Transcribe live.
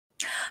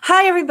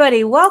Hi,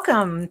 everybody.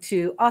 Welcome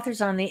to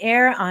Authors on the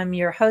Air. I'm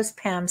your host,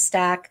 Pam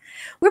Stack.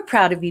 We're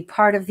proud to be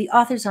part of the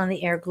Authors on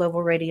the Air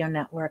Global Radio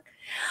Network.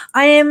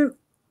 I am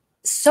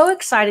so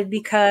excited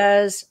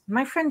because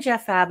my friend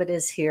Jeff Abbott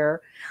is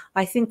here.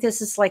 I think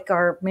this is like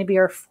maybe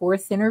our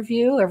fourth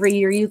interview. Every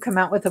year you come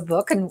out with a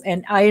book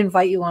and I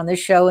invite you on the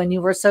show, and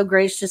you were so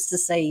gracious to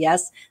say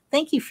yes.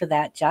 Thank you for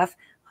that, Jeff.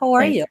 How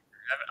are you?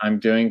 I'm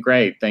doing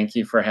great. Thank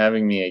you for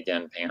having me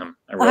again, Pam.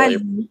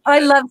 I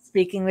love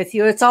speaking with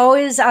you. It's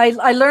always,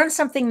 I learn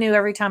something new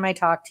every time I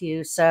talk to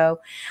you. So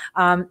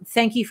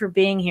thank you for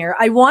being here.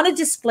 I want to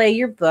display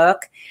your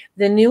book.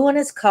 The new one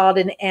is called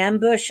An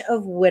Ambush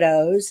of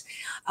Widows.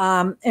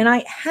 And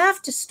I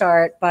have to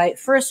start by,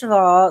 first of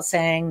all,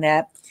 saying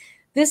that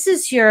this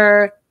is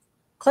your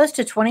close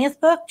to 20th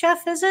book,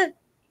 Jeff, is it?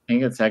 I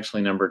think it's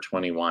actually number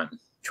 21.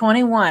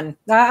 21.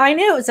 I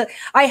knew it was,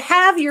 I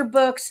have your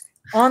books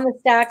on the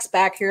stacks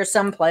back here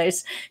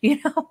someplace,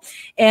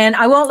 and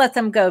I won't let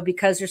them go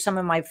because they're some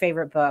of my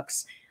favorite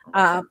books.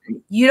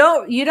 You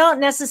don't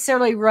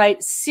necessarily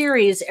write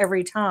series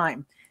every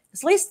time.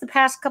 At least the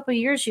past couple of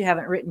years, you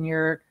haven't written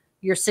your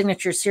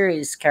signature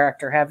series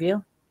character, have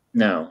you?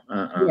 No.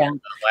 Yeah. The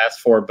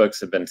last 4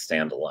 books have been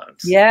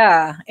standalones.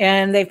 Yeah,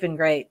 and they've been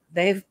great.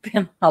 They've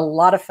been a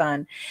lot of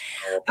fun.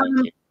 Oh,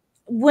 thank you.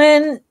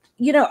 When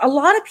a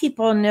lot of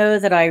people know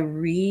that I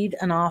read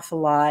an awful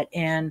lot.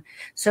 And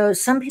so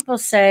some people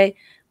say,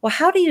 well,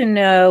 how do you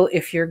know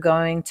if you're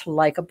going to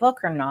like a book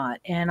or not?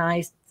 And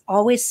I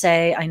always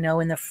say, I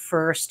know in the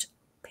first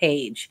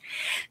page.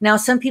 Now,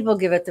 some people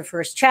give it the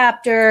first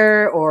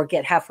chapter or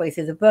get halfway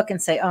through the book and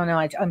say, oh no,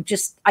 I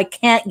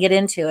can't get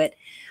into it.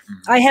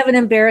 I have an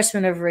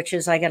embarrassment of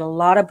riches. I get a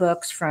lot of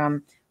books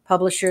from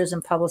publishers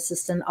and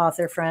publicists and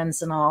author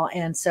friends and all.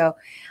 And so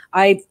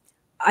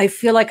I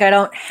feel like I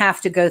don't have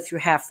to go through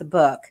half the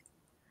book.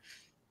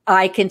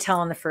 I can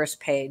tell on the first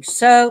page.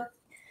 So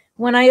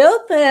when I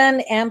open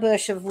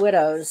Ambush of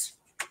Widows,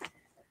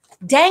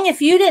 dang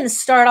if you didn't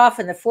start off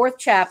in the 4th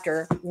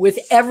chapter with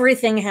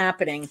everything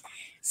happening.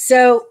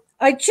 So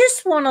I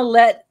just want to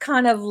let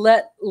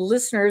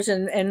listeners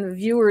and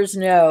viewers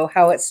know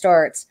how it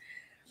starts.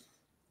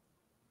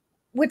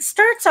 What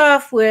starts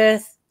off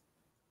with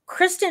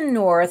Kirsten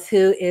North,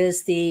 who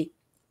is the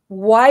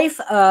wife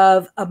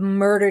of a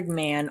murdered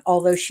man,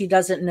 although she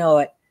doesn't know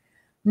it.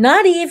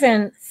 Not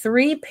even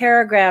 3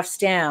 paragraphs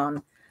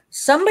down,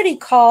 somebody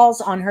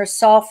calls on her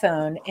cell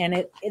phone,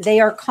 and they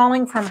are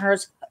calling from her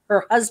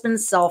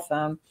husband's cell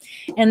phone,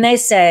 and they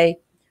say,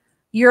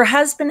 your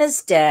husband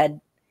is dead.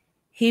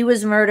 He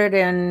was murdered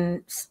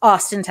in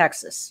Austin,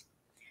 Texas.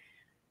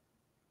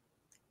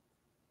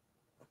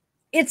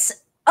 It's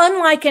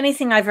unlike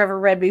anything I've ever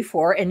read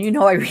before, and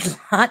I read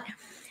a lot.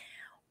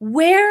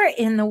 Where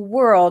in the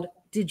world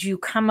did you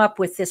come up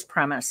with this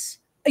premise?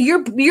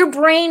 Your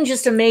brain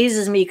just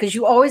amazes me because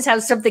you always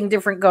have something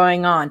different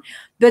going on.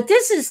 But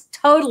this is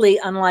totally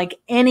unlike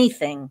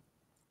anything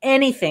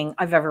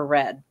I've ever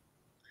read.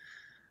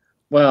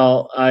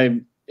 Well,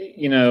 I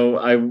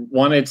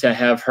wanted to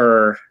have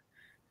her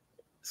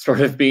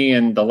sort of be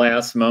in the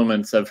last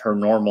moments of her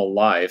normal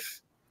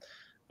life.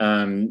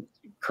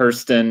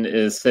 Kirsten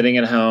is sitting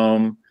at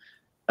home.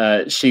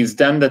 She's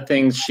done the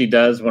things she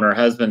does when her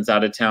husband's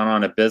out of town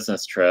on a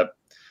business trip.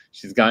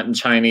 She's gotten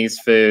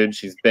Chinese food.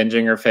 She's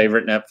binging her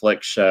favorite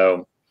Netflix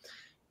show.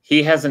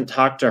 He hasn't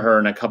talked to her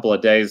in a couple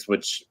of days,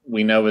 which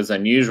we know is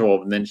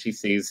unusual. And then she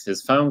sees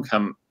his phone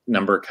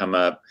number come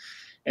up.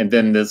 And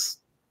then this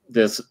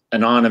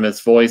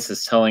anonymous voice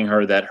is telling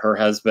her that her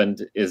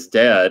husband is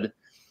dead,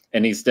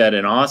 and he's dead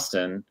in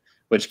Austin,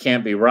 which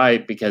can't be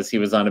right because he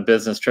was on a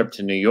business trip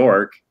to New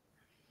York.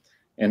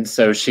 And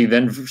so she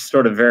then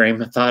sort of very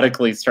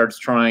methodically starts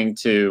trying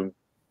to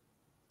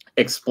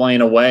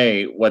explain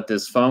away what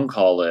this phone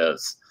call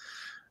is.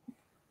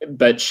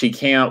 But she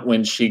can't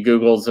when she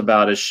Googles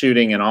about a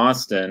shooting in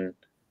Austin.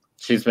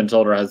 She's been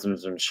told her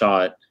husband's been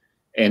shot,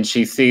 and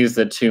she sees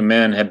that 2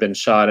 men had been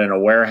shot in a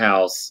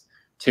warehouse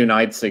 2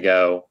 nights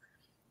ago,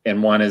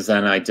 and one is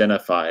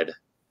unidentified.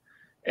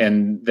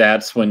 And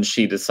that's when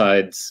she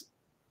decides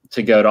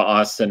to go to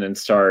Austin and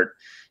start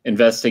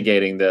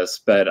investigating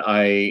this. But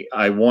I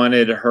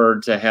wanted her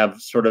to have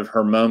sort of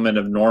her moment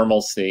of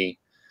normalcy,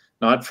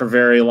 not for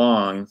very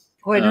long,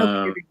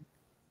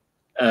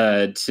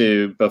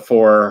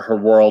 before her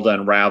world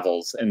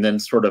unravels, and then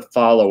sort of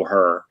follow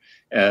her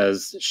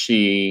as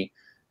she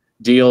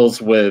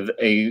deals with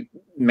a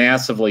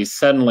massively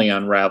suddenly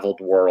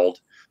unraveled world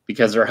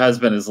because her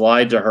husband has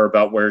lied to her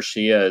about where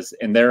she is,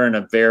 and they're in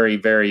a very,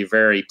 very,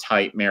 very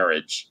tight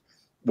marriage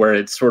where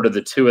it's sort of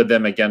the 2 of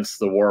them against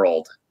the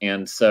world.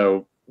 And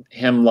so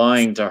him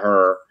lying to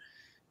her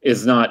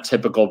is not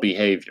typical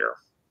behavior.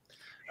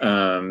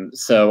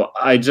 So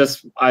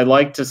I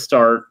like to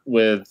start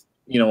with,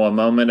 a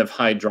moment of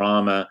high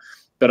drama,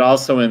 but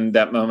also in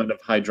that moment of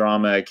high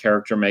drama, a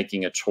character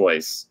making a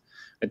choice.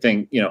 I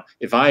think,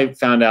 if I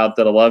found out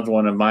that a loved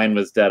one of mine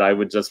was dead, I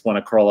would just want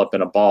to curl up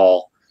in a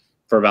ball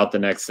for about the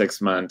next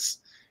 6 months.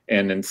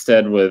 And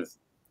instead with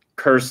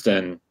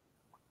Kirsten,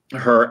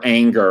 her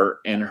anger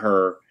and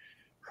her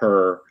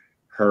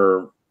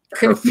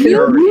her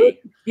fury,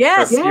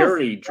 yes, her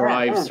fury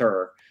drives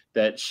her,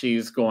 that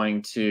she's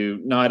going to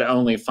not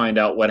only find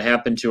out what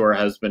happened to her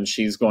husband,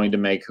 she's going to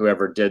make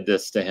whoever did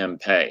this to him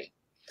pay.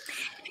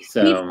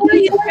 So before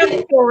you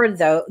jump forward,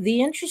 though,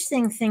 the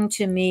interesting thing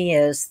to me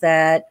is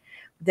that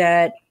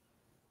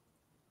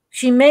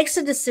she makes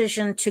a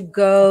decision to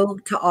go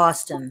to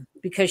Austin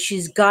because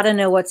she's got to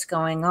know what's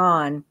going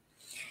on.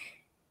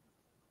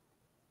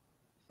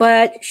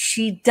 But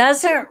she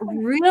doesn't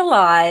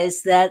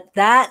realize that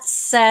that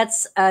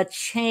sets a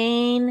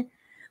chain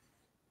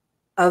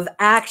of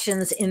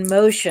actions in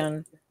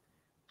motion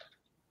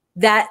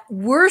that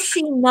were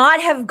she not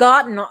have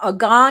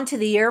gone to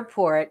the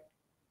airport,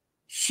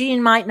 she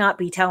might not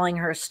be telling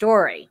her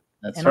story.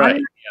 That's right.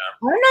 I'm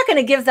not going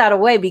to give that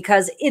away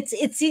because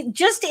it's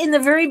just in the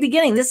very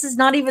beginning. This is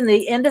not even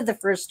the end of the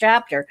first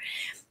chapter.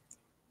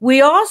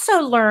 We also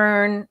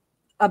learn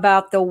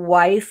about the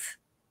wife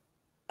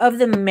of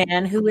the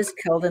man who was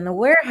killed in the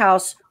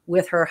warehouse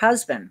with her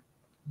husband.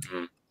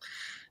 Mm-hmm.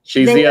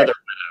 She's the other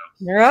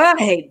widow.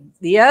 Right.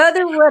 The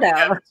other widow.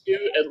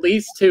 At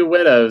least two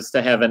widows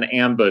to have an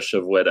ambush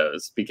of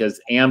widows,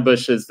 because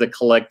ambush is the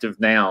collective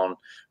noun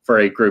for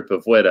a group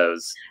of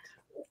widows,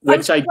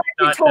 which I did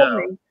not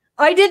know.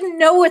 I didn't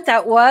know what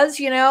that was.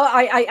 You know,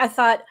 I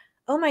thought,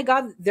 oh my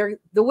God, the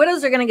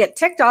widows are going to get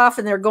ticked off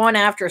and they're going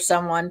after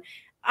someone.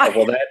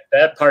 Well,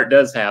 that part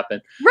does happen.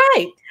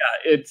 Right.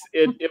 Yeah,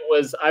 it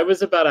was, I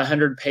was about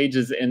 100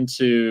 pages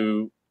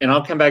into, and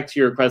I'll come back to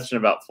your question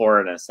about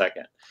Flora in a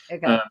second.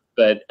 Okay.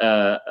 But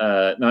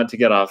not to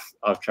get off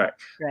track.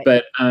 Right.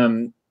 But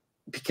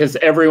because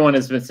everyone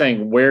has been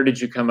saying, where did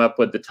you come up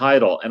with the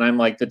title? And I'm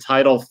like, the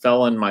title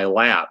fell in my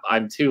lap.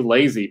 I'm too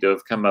lazy to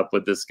have come up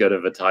with this good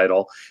of a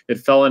title. It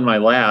fell in my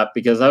lap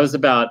because I was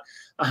about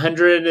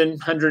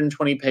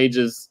 120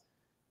 pages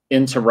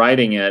into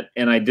writing it,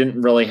 and I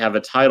didn't really have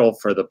a title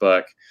for the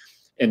book.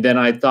 And then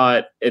I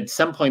thought at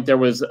some point there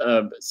was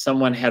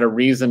someone had a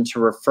reason to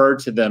refer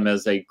to them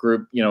as a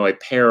group, you know, a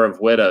pair of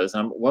widows.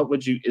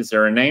 Is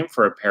there a name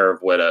for a pair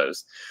of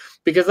widows?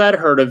 Because I'd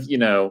heard of, you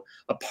know,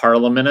 a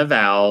parliament of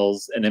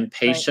owls, an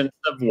impatience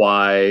of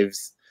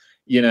wives,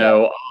 you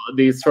know,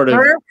 these sort of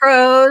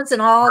crows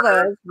and all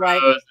those, right?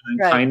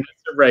 And kindness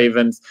of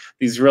ravens,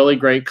 these really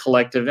great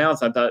collective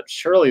nouns. I thought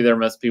surely there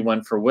must be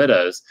one for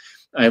widows.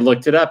 I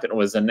looked it up and it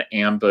was an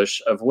ambush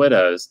of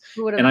widows.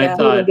 And I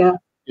thought,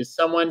 is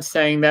someone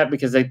saying that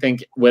because they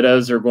think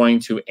widows are going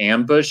to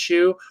ambush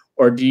you?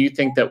 Or do you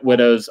think that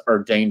widows are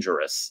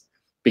dangerous?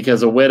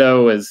 Because a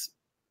widow is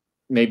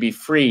maybe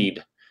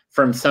freed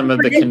from some of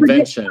the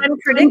convention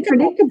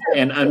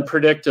and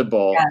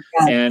unpredictable.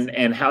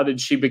 And how did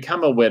she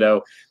become a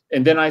widow?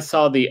 And then I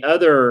saw the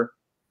other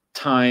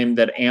time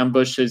that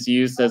ambush is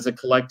used as a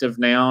collective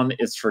noun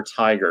is for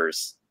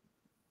tigers.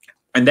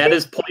 And that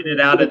is pointed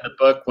out in the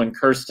book when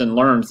Kirsten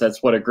learns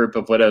that's what a group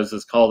of widows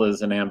is called,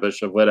 as an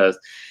ambush of widows.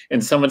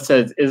 And someone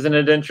says, isn't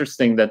it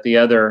interesting that the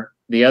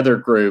other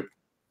group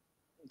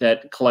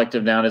that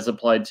collective noun is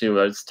applied to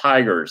is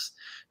tigers,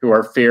 who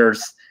are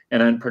fierce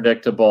and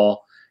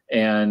unpredictable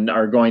and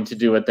are going to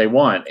do what they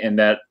want. And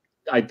that,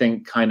 I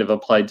think, kind of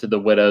applied to the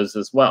widows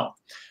as well.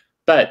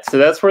 But so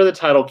that's where the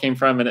title came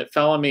from, and it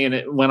fell on me. And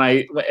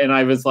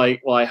I was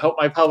like, well, I hope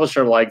my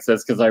publisher likes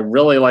this because I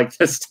really like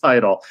this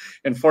title.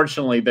 And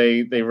fortunately,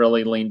 they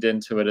really leaned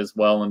into it as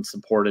well and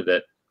supported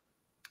it.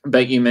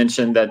 But you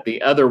mentioned that the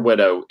other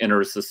widow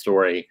enters the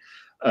story,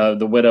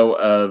 the widow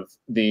of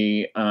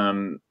the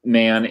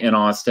man in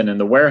Austin in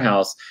the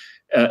warehouse,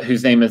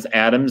 whose name is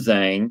Adam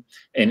Zhang,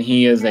 and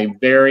he is a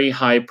very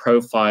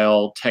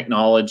high-profile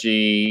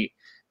technology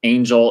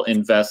angel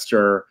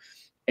investor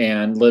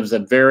and lives a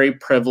very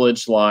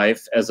privileged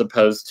life as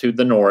opposed to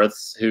the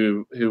Norths,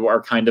 who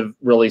are kind of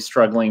really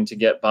struggling to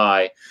get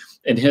by.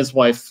 And his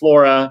wife,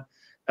 Flora,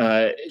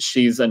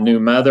 she's a new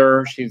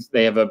mother.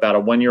 They have about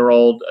a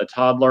 1-year-old, a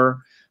toddler.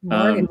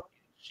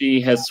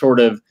 She has sort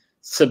of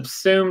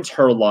subsumed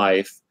her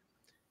life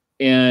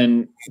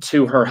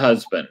into her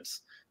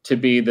husband's, to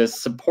be the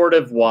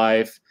supportive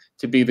wife,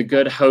 to be the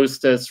good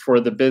hostess for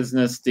the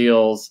business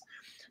deals.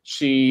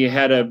 She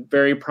had a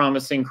very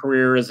promising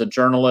career as a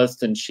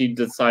journalist, and she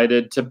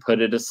decided to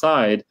put it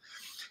aside.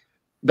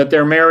 But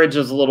their marriage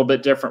is a little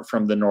bit different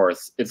from the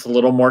North. It's a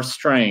little more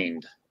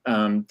strained.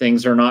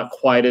 Things are not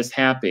quite as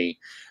happy.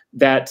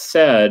 That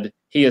said,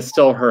 he is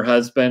still her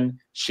husband.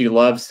 She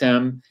loves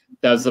him.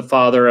 As the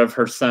father of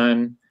her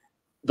son,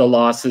 the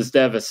loss is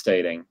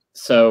devastating.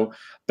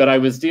 But I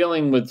was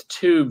dealing with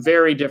two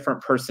very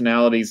different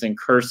personalities in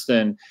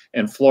Kirsten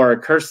and Flora.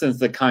 Kirsten's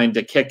the kind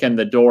to kick in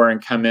the door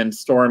and come in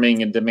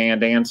storming and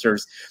demand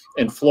answers.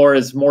 And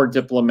Flora's more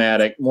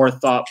diplomatic, more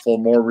thoughtful,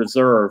 more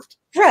reserved.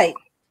 Right.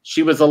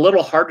 She was a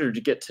little harder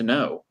to get to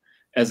know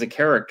as a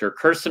character.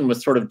 Kirsten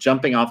was sort of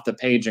jumping off the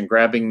page and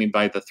grabbing me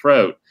by the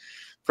throat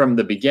from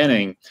the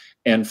beginning,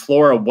 and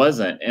Flora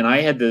wasn't. And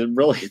I had to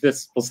really,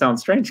 this will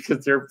sound strange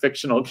because they're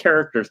fictional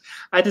characters,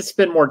 I had to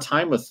spend more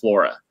time with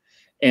Flora.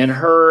 And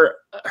her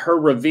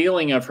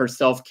revealing of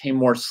herself came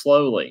more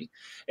slowly.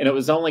 And it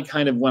was only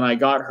kind of when I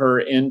got her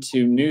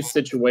into new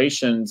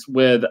situations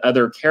with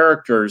other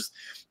characters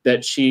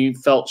that she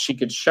felt she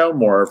could show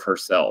more of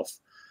herself.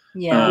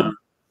 Yeah.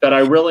 But I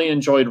really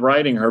enjoyed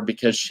writing her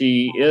because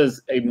she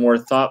is a more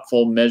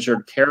thoughtful,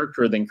 measured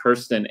character than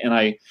Kirsten.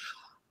 And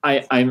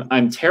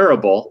I'm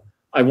terrible.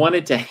 I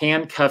wanted to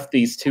handcuff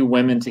these two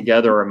women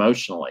together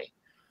emotionally.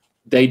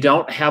 They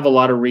don't have a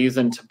lot of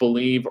reason to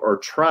believe or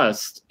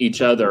trust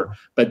each other,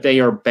 but they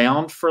are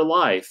bound for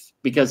life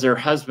because their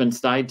husbands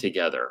died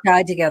together.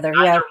 Neither one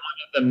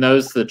of them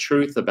knows the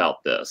truth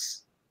about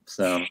this.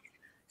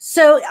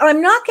 So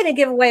I'm not going to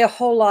give away a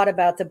whole lot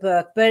about the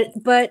book,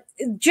 but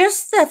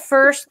just the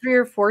first 3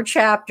 or 4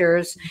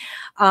 chapters,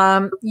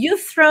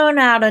 you've thrown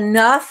out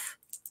enough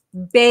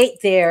bait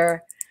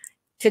there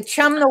to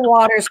chum the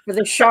waters for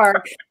the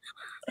shark.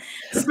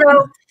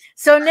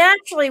 So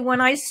naturally, when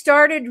I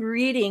started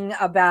reading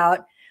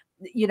about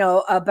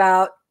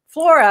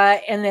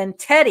Flora and then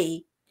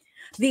Teddy,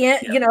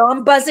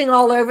 I'm buzzing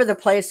all over the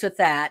place with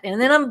that.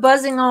 And then I'm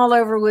buzzing all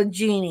over with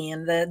Jeannie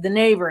and the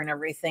neighbor and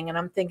everything. And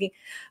I'm thinking,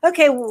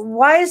 okay,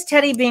 why is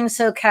Teddy being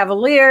so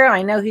cavalier?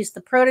 I know he's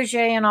the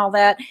protege and all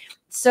that.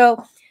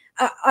 So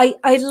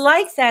I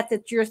like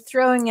that you're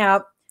throwing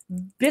out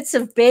bits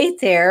of bait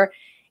there.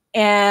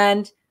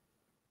 And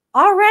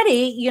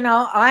already,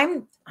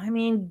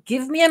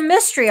 give me a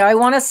mystery. I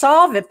want to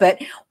solve it.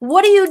 But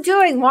what are you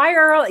doing? Why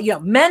are,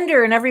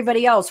 Mender and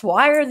everybody else,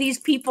 why are these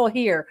people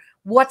here?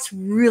 What's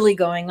really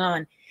going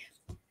on?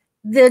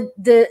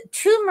 The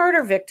 2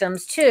 murder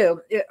victims too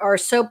are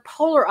so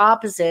polar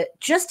opposite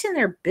just in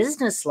their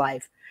business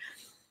life.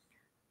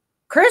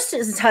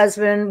 Kirsten's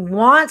husband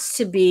wants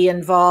to be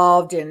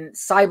involved in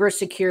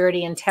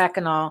cybersecurity and tech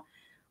and all,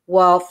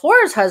 while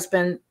Flora's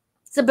husband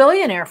is a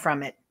billionaire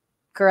from it.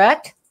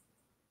 Correct?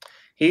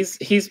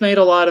 He's made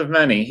a lot of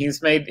money.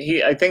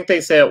 I think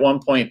they say at one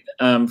point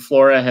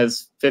Flora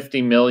has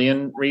 50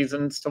 million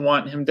reasons to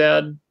want him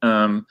dead.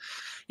 I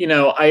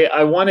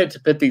wanted to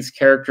put these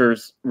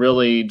characters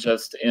really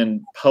just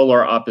in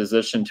polar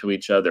opposition to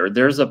each other.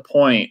 There's a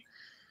point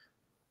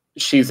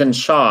she's in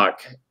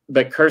shock,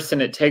 but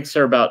Kirsten, it takes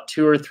her about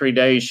 2 or 3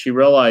 days. She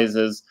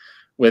realizes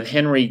with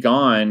Henry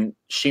gone,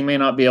 she may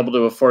not be able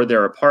to afford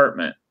their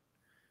apartment.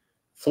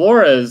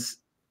 Flora's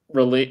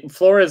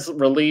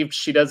relieved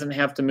she doesn't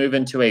have to move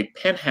into a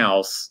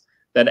penthouse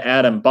that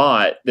Adam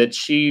bought that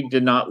she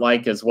did not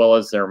like as well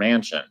as their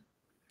mansion.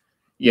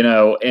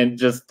 And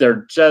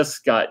they're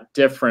just got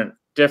different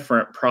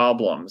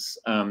problems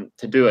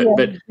to do it.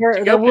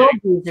 Yeah, the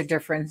worldviews are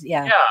different.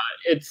 Yeah.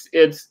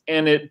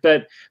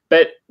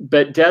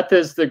 But death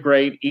is the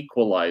great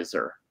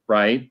equalizer,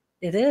 right?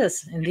 It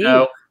is indeed.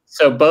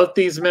 So both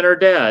these men are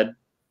dead,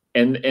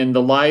 and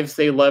the lives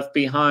they left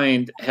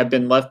behind have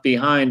been left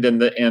behind,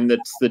 and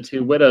it's the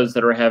 2 widows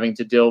that are having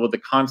to deal with the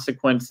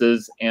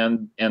consequences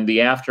and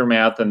the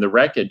aftermath and the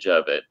wreckage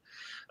of it.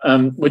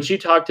 Which you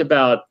talked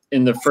about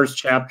in the first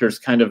chapters,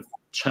 kind of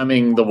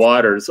chumming the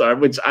waters,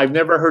 which I've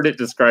never heard it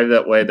described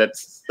that way.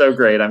 That's so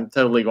great. I'm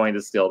totally going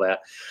to steal that.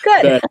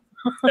 Good.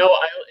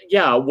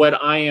 But,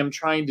 what I am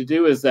trying to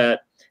do is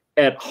that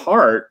at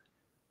heart,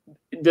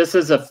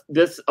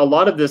 a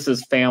lot of this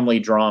is family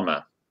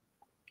drama,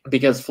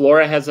 because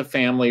Flora has a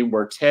family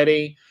where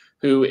Teddy,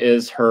 who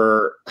is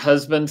her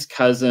husband's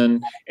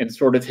cousin and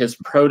sort of his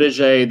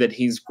protege that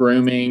he's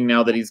grooming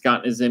now that he's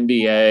gotten his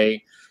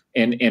MBA,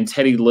 and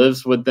Teddy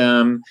lives with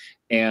them.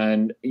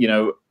 And,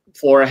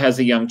 Flora has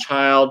a young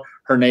child.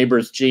 Her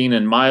neighbors, Jean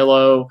and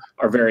Milo,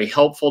 are very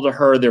helpful to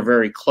her. They're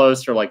very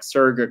close. They're like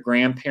surrogate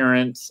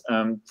grandparents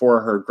for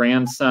her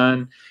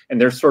grandson.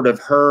 And they're sort of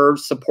her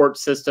support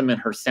system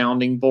and her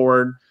sounding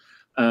board.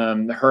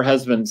 Her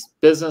husband's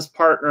business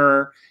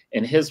partner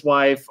and his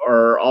wife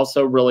are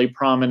also really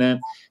prominent.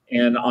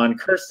 And on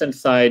Kirsten's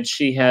side,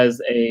 she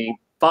has a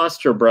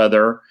foster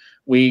brother.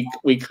 We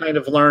kind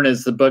of learn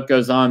as the book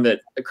goes on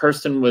that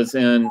Kirsten was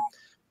in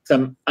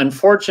some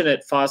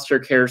unfortunate foster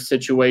care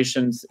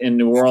situations in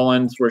New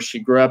Orleans where she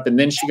grew up, and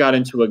then she got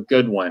into a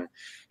good one.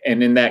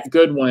 And in that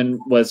good one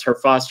was her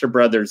foster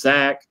brother,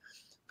 Zach.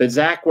 But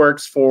Zach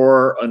works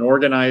for an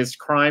organized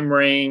crime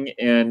ring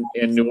in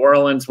New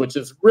Orleans, which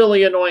is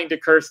really annoying to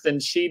Kirsten.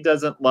 She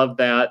doesn't love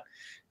that.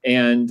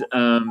 And,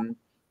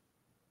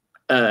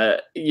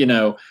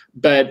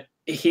 but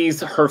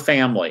he's her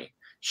family.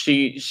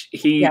 He's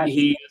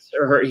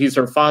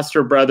her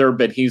foster brother,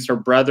 but he's her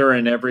brother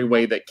in every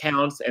way that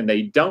counts. And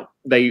they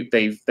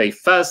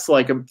fuss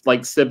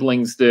like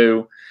siblings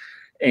do.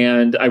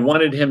 And I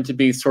wanted him to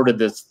be sort of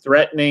this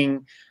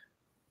threatening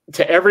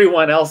to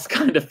everyone else,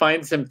 kind of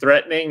finds him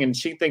threatening, and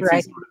she thinks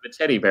he's sort of a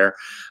teddy bear.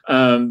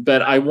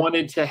 But I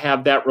wanted to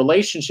have that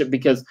relationship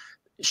because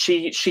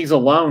she's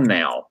alone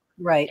now.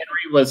 Right.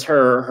 Henry was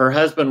her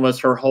husband was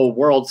her whole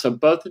world. So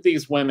both of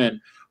these women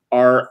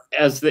are,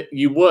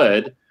 you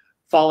would,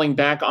 falling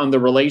back on the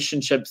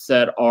relationships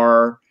that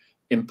are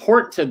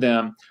important to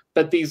them.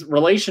 But these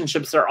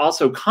relationships are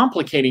also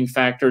complicating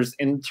factors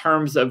in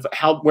terms of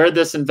where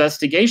this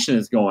investigation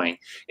is going.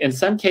 In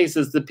some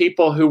cases, the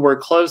people who were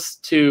close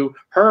to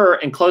her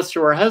and close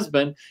to her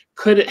husband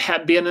could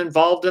have been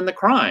involved in the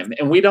crime.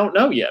 And we don't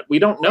know yet. We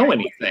don't know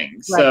anything.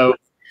 Right. So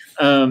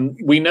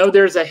we know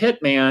there's a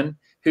hitman,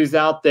 who's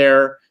out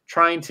there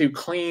trying to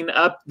clean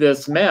up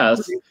this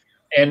mess.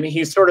 And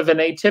he's sort of an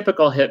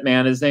atypical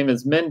hitman. His name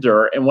is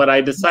Minder. And what I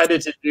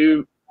decided to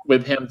do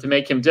with him to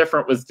make him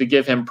different was to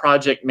give him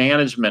project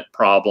management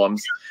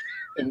problems,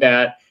 in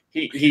that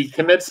he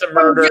commits a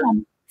murder.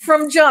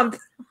 From jump.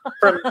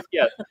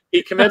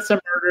 He commits a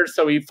murder,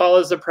 so he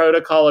follows the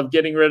protocol of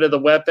getting rid of the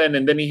weapon,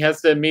 and then he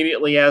has to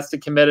immediately ask to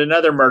commit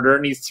another murder,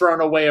 and he's thrown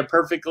away a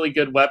perfectly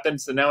good weapon,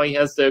 so now he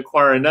has to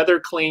acquire another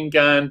clean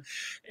gun,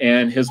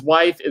 and his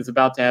wife is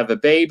about to have a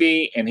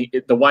baby, and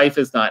the wife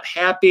is not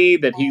happy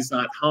that he's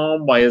not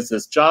home. Why is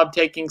this job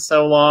taking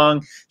so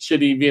long?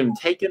 Should he have even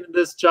taken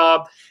this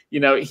job? You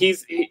know,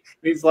 he's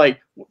like,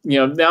 you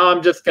know, now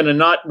I'm just going to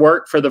not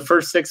work for the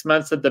first 6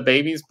 months that the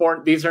baby's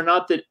born. These are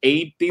not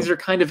these are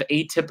kind of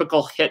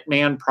atypical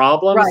hitman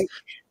problems. Right.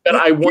 But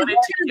I wanted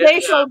to get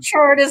organizational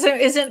chart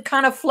isn't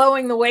kind of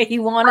flowing the way he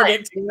wanted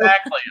it to.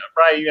 Exactly.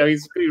 Right. You know,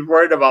 he's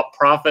worried about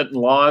profit and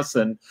loss,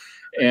 and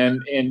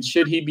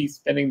should he be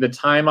spending the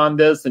time on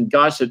this? And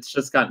gosh, it's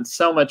just gotten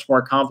so much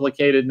more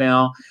complicated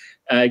now.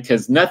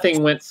 Because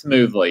nothing went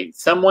smoothly.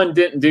 Someone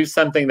didn't do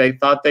something they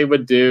thought they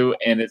would do,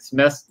 and it's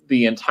messed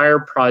the entire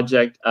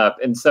project up.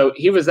 And so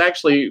he was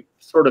actually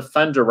sort of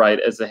fun to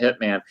write as a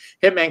hitman.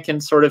 Hitman can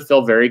sort of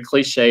feel very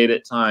cliched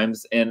at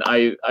times, and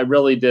I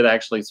really did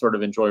actually sort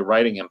of enjoy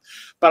writing him.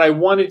 But I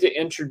wanted to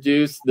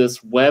introduce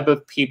this web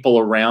of people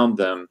around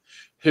them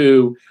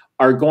who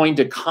are going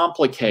to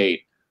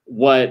complicate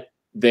what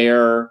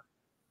they're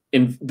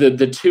in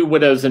the two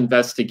widows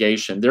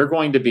investigation. They're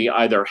going to be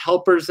either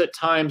helpers at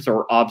times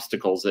or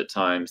obstacles at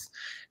times.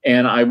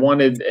 And I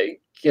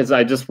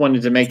just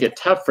wanted to make it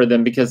tough for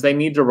them, because they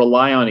need to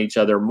rely on each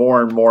other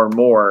more and more and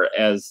more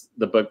as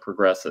the book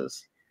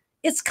progresses.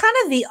 It's kind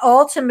of the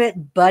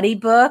ultimate buddy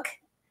book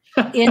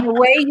in a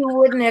way you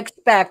wouldn't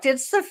expect.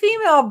 It's the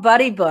female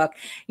buddy book,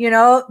 you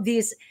know,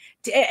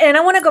 and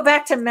I want to go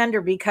back to Minder,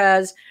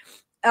 because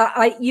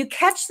you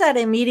catch that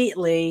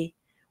immediately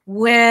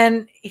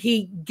when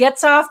he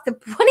gets off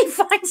when he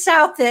finds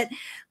out that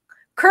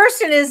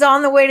Kirsten is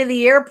on the way to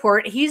the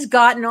airport. He's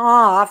gotten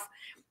off,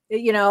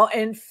 you know,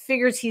 and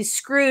figures he's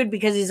screwed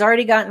because he's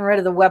already gotten rid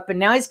of the weapon.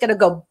 Now he's got to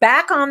go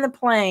back on the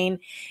plane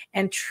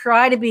and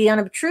try to be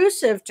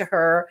unobtrusive to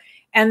her.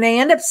 And they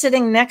end up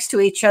sitting next to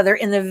each other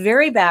in the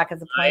very back of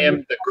the plane. I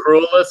am the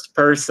cruelest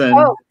person.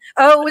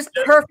 Oh, it was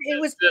perfect.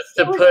 It was just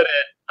to put it.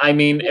 I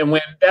mean, and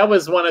when that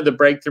was one of the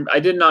breakthrough, I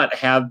did not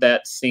have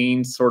that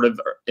scene sort of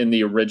in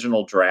the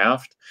original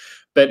draft,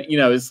 but you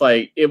know, it's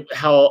like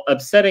how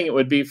upsetting it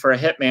would be for a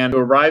hitman who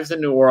arrives in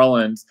New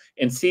Orleans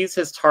and sees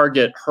his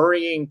target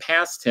hurrying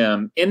past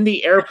him in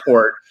the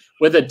airport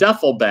with a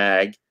duffel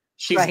bag.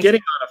 She's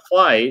getting on a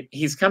flight.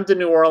 He's come to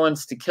New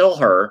Orleans to kill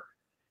her.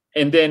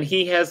 And then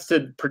he has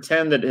to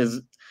pretend that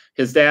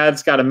his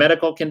dad's got a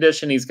medical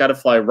condition. He's got to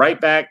fly right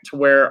back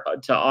to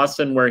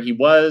Austin, where he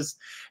was.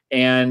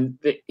 And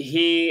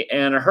he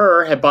and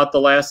her had bought the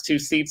last 2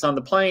 seats on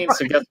the plane.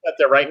 So guess what?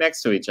 They're right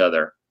next to each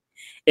other.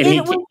 And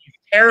he's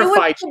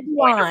terrified she's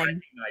going to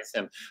recognize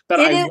him. But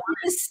it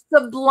is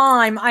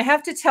sublime. I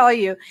have to tell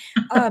you,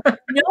 no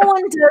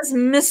one does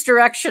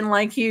misdirection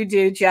like you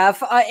do,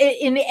 Jeff.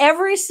 In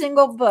every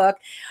single book,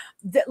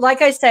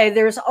 like I say,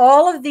 there's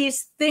all of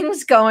these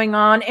things going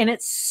on, and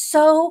it's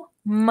so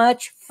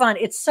much fun.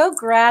 It's so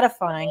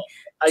gratifying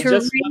to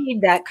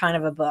read that kind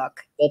of a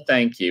book. Well,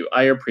 thank you.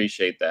 I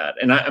appreciate that.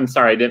 And I'm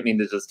sorry, I didn't mean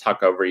to just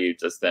talk over you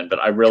just then, but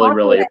I really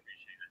appreciate it.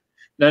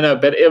 No,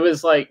 but it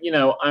was like, you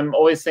know, I'm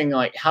always saying,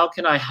 like, how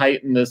can I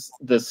heighten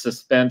the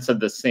suspense of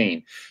the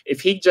scene? If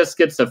he just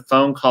gets a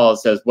phone call and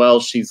says, well,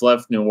 she's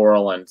left New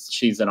Orleans,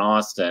 she's in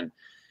Austin,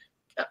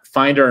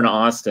 find her in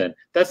Austin,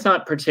 that's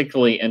not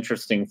particularly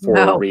interesting for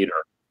a reader.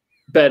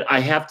 But I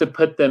have to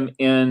put them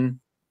in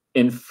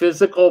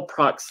physical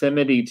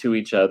proximity to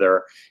each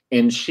other,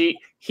 and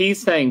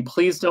he's saying,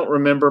 please don't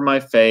remember my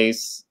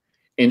face,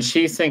 and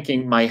she's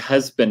thinking, my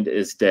husband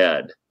is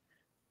dead.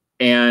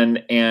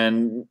 And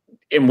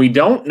we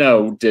don't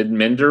know, did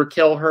Minder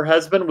kill her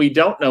husband? We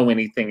don't know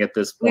anything at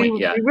this point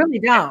yet. We really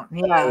don't.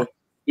 Yeah. So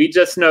we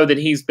just know that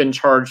he's been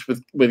charged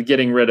with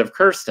getting rid of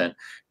Kirsten.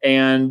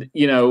 And,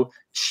 you know,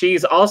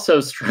 she's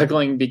also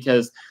struggling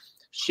because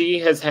she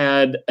has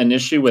had an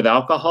issue with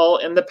alcohol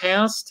in the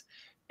past.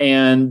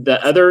 And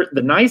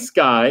the nice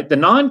guy, the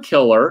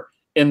non-killer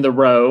in the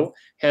row,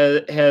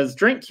 has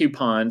drink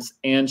coupons,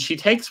 and she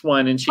takes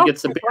one and she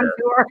gets a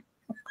beer.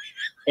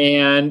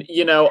 And,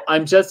 you know,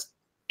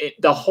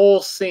 the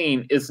whole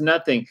scene is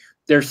nothing.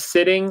 They're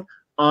sitting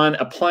on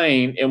a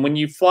plane, and when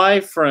you fly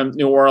from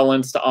New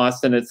Orleans to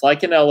Austin, it's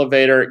like an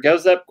elevator. It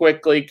goes up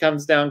quickly,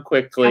 comes down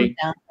quickly.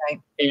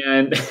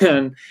 And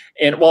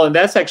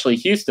that's actually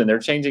Houston. They're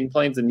changing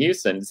planes in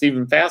Houston. It's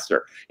even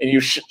faster. And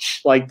you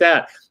like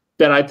that.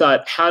 Then I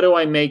thought, how do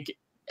I make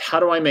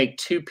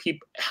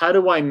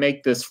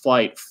this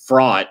flight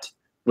fraught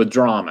with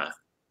drama,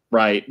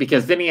 right?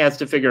 Because then he has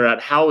to figure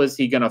out, how is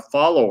he going to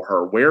follow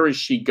her? Where is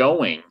she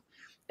going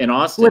in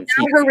Austin?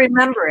 Without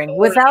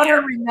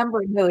her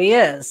remembering who he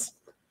is.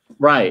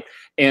 Right.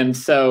 And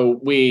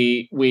so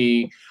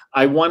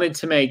I wanted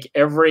to make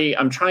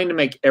I'm trying to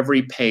make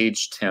every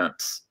page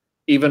tense,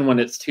 even when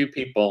it's two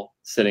people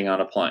sitting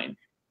on a plane.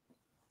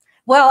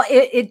 Well,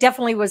 it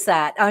definitely was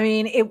that. I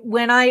mean,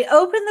 when I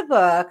opened the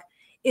book,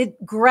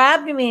 it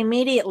grabbed me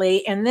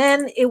immediately. And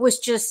then it was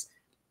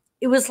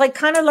like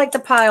kind of like the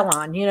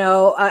pylon, you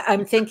know,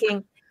 I'm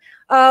thinking,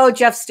 oh,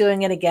 Jeff's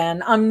doing it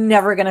again. I'm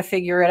never going to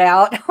figure it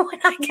out.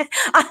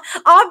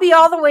 I'll be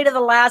all the way to the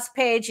last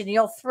page and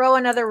you'll throw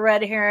another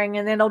red herring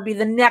and then it'll be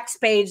the next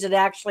page that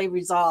actually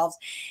resolves.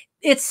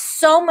 It's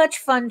so much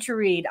fun to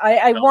read.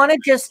 I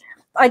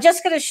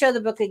just got to show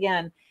the book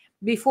again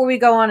before we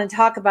go on and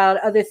talk about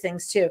other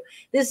things too.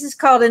 This is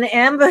called An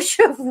Ambush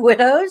of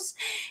Widows,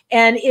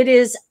 and it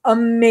is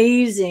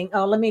amazing.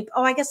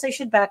 I guess I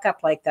should back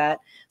up like that.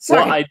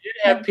 Sorry. Well, I did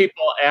have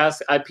people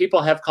ask,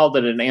 people have called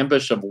it an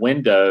ambush of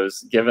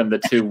windows, given the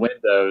two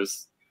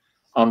windows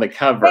on the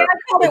cover. Yeah, I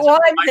called it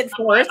Wives at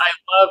Force.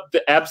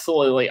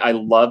 I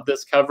love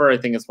this cover. I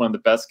think it's one of the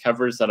best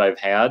covers that I've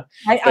had.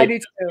 I do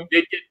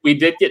too. We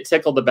did get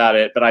tickled about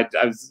it, but I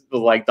was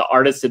like, the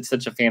artist did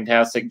such a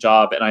fantastic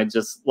job, and I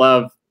just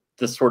love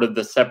the sort of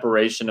the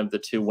separation of the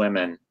two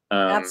women.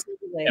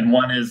 Absolutely. And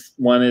one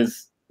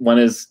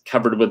is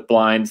covered with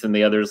blinds and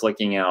the other is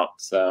looking out.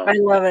 So I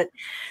love it.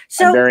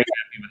 So I'm very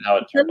happy with how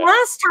it turned out. The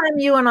last time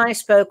you and I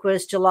spoke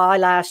was July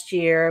last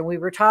year. We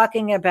were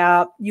talking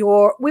about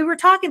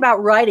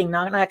writing,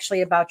 not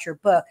actually about your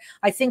book.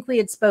 I think we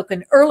had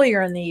spoken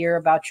earlier in the year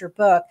about your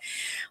book.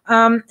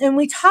 And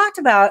we talked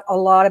a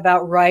lot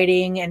about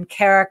writing and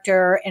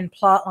character and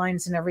plot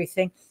lines and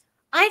everything.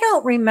 I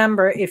don't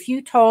remember if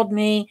you told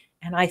me,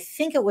 and I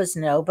think it was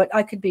no, but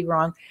I could be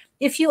wrong,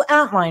 if you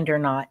outlined or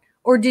not.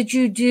 Or did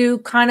you do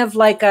kind of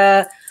like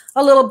a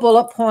little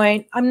bullet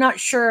point? I'm not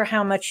sure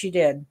how much you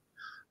did.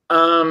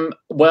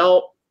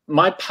 Well,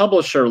 my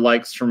publisher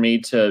likes for me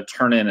to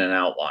turn in an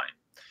outline.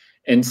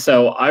 And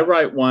so I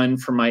write one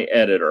for my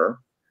editor.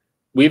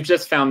 We've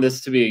just found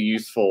this to be a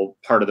useful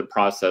part of the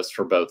process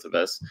for both of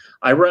us.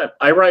 I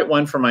write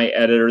one for my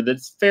editor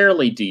that's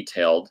fairly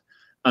detailed.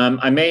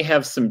 I may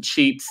have some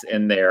cheats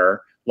in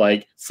there,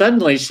 like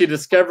suddenly she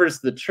discovers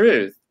the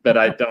truth, but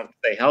I don't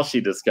say how she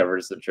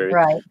discovers the truth.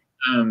 Right.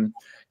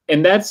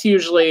 And that's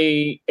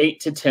usually 8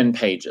 to 10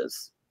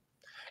 pages.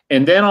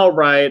 And then I'll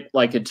write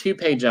like a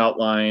 2-page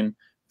outline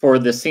for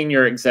the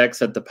senior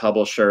execs at the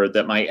publisher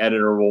that my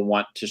editor will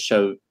want to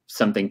show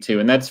something to.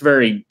 And that's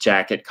very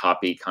jacket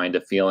copy kind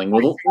of feeling,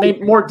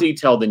 maybe more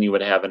detailed than you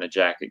would have in a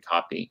jacket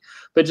copy,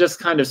 but just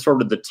kind of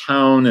sort of the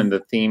tone and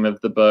the theme of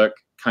the book,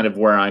 kind of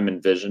where I'm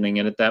envisioning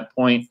it at that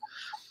point.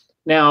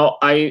 Now,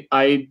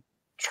 I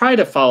try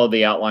to follow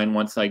the outline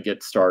once I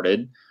get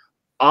started.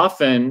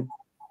 Often,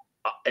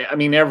 I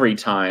mean, every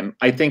time,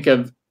 I think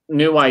of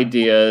new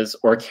ideas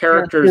or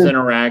characters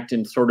interact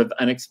in sort of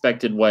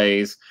unexpected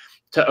ways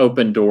to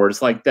open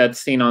doors, like that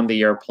scene on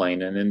the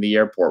airplane and in the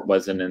airport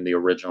wasn't in the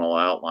original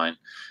outline.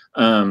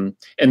 And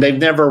they've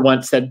never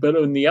once said, but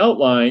in the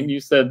outline,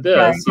 you said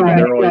this. Right,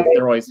 you know,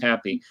 they're always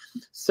happy.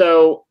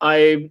 So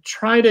I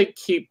try to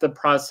keep the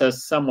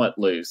process somewhat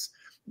loose.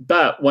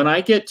 But when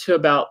I get to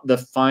about the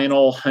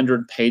final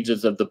 100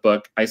 pages of the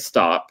book, I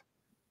stop.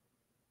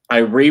 I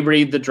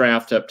reread the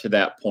draft up to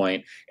that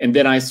point, and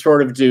then I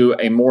sort of do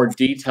a more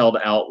detailed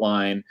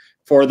outline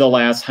for the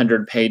last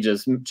 100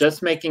 pages,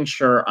 just making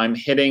sure I'm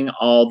hitting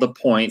all the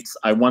points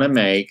I want to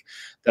make,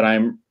 that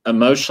I'm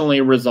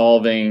emotionally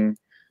resolving,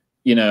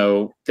 you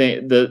know,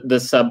 the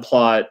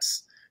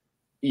subplots.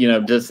 You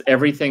know, does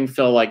everything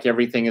feel like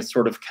everything is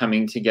sort of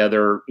coming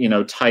together, you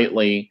know,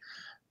 tightly?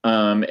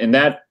 And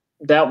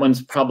that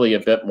one's probably a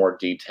bit more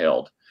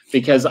detailed,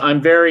 because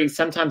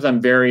sometimes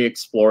I'm very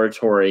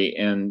exploratory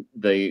in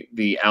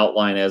the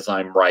outline as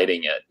I'm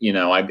writing it. You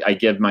know, I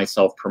give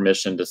myself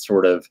permission to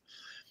sort of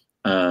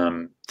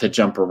to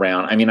jump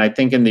around. I mean, I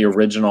think in the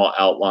original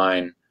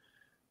outline,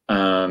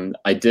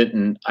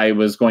 I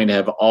was going to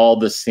have all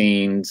the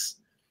scenes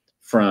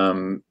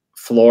from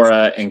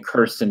Flora and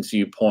Kirsten's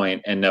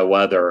viewpoint and no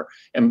other.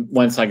 And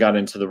once I got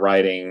into the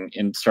writing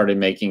and started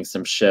making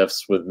some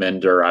shifts with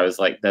Mender, I was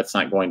like, that's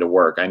not going to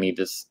work. I need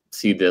to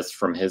see this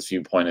from his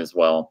viewpoint as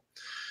well.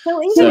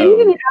 So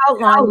even an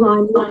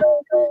outline,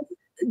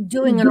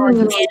 doing an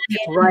organic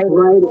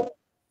writing.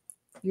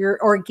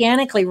 You're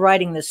organically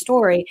writing the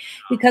story,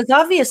 because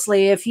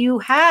obviously if you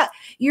have,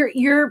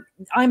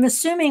 I'm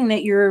assuming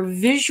that you're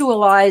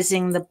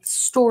visualizing the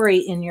story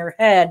in your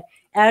head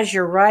as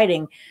you're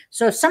writing.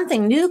 So if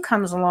something new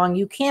comes along,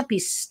 you can't be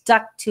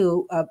stuck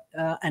to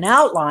an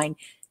outline.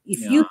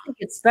 If you think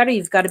it's better,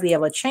 you've got to be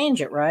able to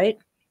change it, right?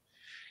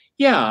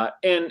 Yeah,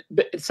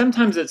 but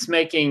sometimes it's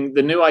making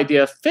the new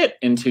idea fit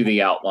into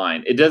the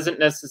outline. It doesn't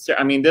necessarily,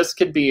 I mean,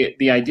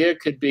 the idea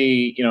could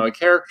be, you know, a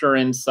character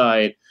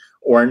insight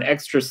or an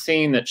extra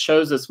scene that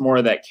shows us more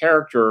of that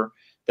character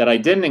that I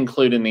didn't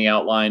include in the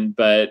outline,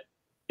 but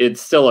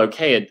it's still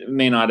okay. It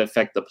may not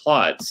affect the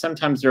plot.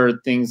 Sometimes there are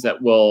things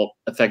that will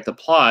affect the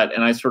plot,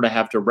 and I sort of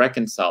have to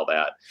reconcile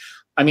that.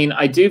 I mean,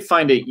 I do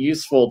find it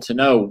useful to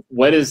know,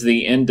 what is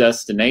the end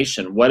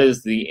destination? What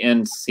is the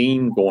end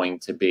scene going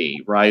to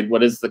be, right?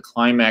 What is the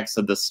climax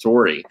of the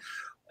story?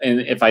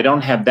 and if I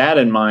don't have that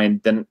in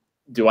mind, then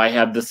do I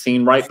have the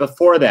scene right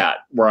before that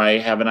where I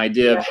have an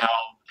idea of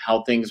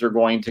how things are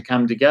going to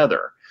come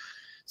together?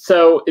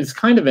 So it's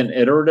kind of an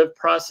iterative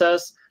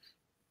process.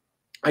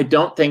 I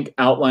don't think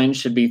outlines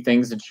should be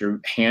things that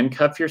you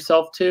handcuff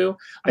yourself to.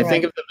 I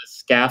think of them as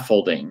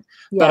scaffolding,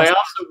 but I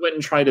also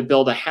wouldn't try to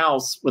build a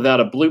house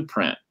without a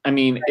blueprint. I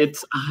mean,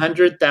 it's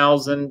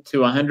 100,000 to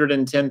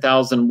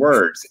 110,000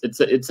 words.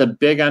 It's a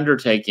big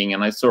undertaking,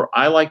 and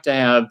I like to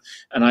have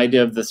an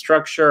idea of the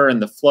structure and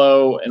the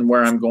flow and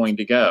where I'm going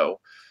to go.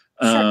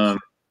 Yeah,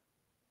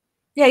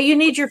 you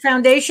need your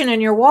foundation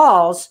and your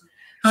walls.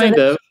 Kind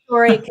of.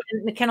 Story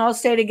can all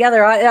stay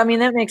together. I mean,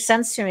 that makes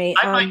sense to me.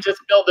 I might just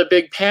build a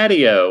big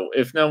patio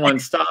if no one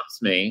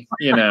stops me.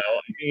 You know,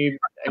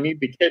 I need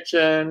the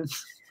kitchen,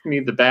 I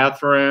need the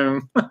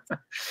bathroom.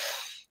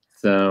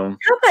 So,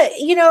 how about,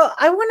 you know,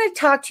 I want to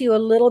talk to you a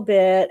little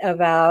bit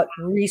about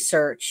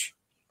research.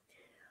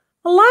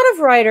 A lot of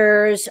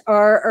writers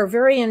are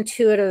very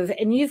intuitive,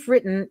 and you've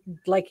written,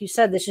 like you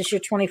said, this is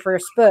your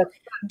 21st book.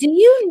 Do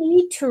you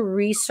need to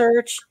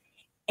research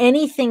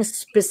anything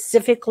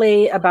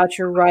specifically about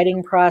your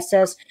writing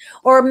process,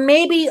 or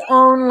maybe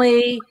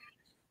only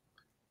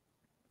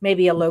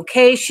maybe a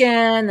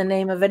location, the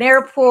name of an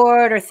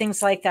airport, or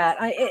things like that?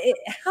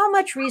 How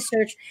much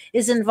research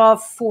is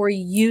involved for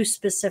you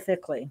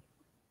specifically?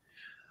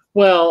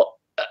 Well,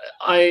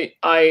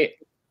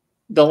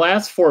 the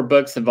last 4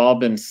 books have all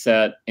been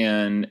set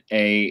in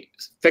a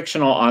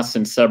fictional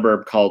Austin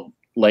suburb called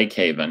Lake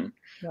Haven,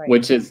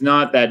 which is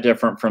not that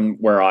different from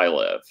where I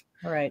live.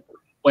 Right.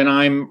 When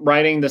I'm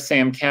writing the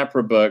Sam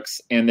Capra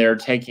books and they're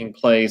taking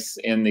place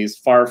in these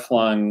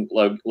far-flung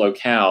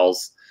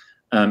locales,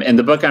 and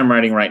the book I'm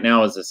writing right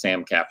now is a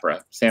Sam Capra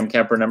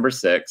number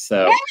 6.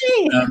 So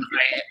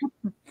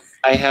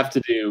I have to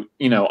do,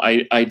 you know,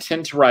 I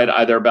tend to write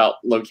either about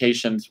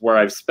locations where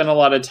I've spent a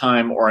lot of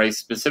time, or I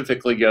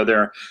specifically go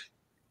there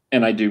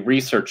and I do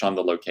research on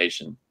the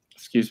location.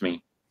 Excuse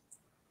me.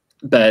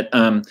 But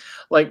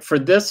like for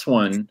this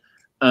one,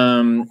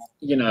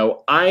 you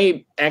know,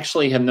 I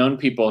actually have known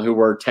people who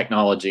were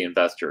technology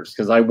investors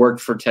because I worked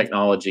for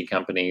technology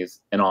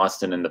companies in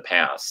Austin in the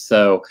past.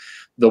 So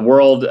the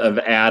world of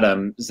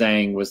Adam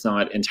Zhang was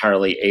not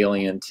entirely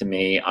alien to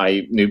me.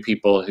 I knew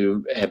people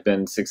who have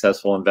been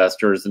successful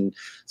investors and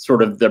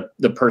sort of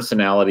the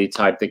personality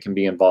type that can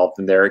be involved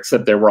in there,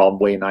 except they were all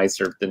way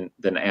nicer than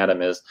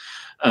Adam is.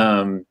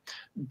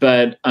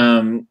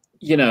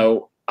 You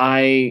know,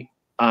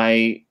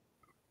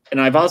 and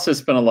I've also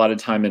spent a lot of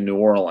time in New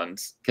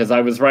Orleans because I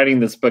was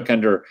writing this book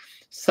under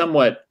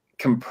somewhat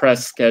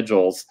compressed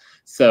schedules.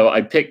 So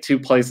I picked 2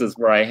 places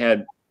where I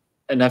had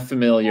enough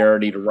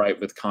familiarity to write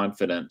with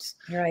confidence.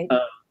 Right.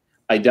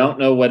 I don't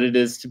know what it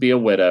is to be a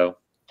widow,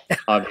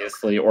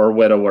 obviously, or a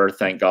widower,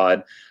 thank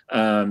God.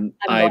 I've,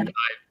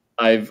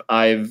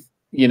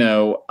 you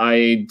know,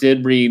 I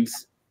did read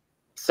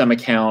some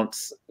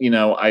accounts, you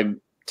know, I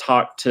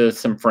talked to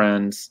some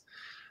friends,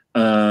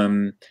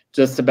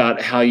 just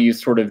about how you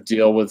sort of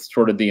deal with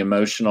sort of the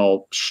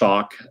emotional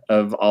shock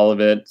of all of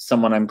it.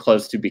 Someone I'm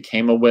close to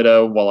became a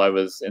widow while I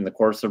was in the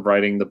course of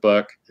writing the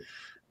book.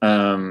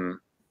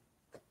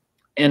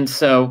 And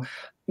so,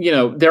 you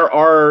know, there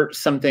are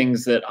some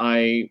things that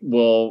I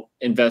will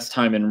invest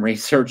time in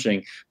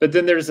researching, but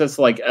then there's this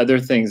like other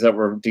things that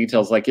were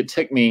details. Like it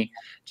took me,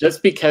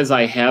 just because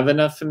I have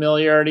enough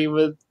familiarity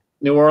with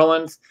New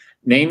Orleans,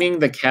 naming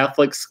the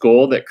Catholic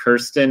school that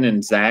Kirsten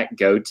and Zach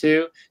go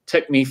to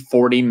took me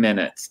 40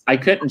 minutes. I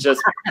couldn't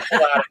just pull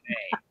out a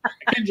name. I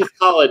couldn't just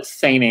call it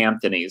St.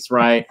 Anthony's,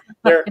 right?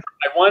 I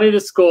wanted a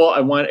school.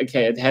 I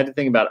had to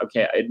think about,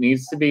 okay, it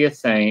needs to be a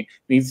saint,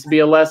 needs to be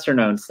a lesser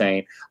known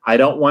saint. I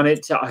don't want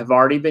it to have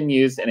already been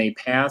used in a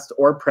past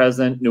or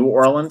present New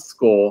Orleans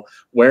school.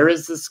 Where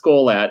is the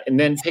school at? And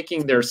then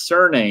picking their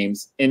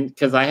surnames. And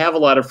because I have a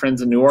lot of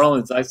friends in New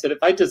Orleans, I said, if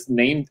I just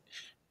named,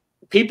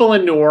 people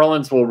in New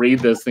Orleans will read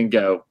this and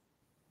go,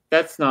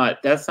 that's not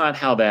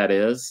how that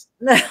is.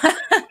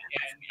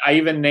 I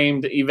even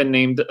named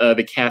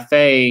the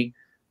cafe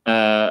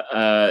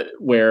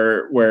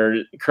where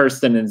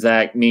Kirsten and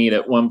Zach meet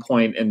at one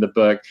point in the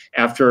book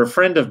after a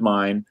friend of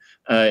mine,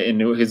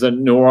 he's a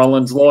New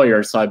Orleans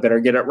lawyer, so I better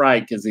get it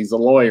right because he's a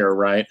lawyer,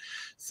 right?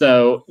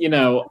 So, you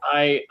know,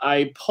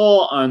 I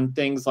pull on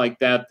things like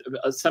that,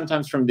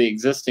 sometimes from the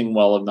existing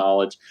well of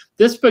knowledge.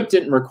 This book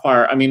didn't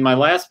require, I mean, my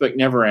last book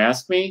Never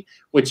Asked Me,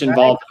 which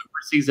involved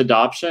overseas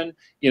adoption,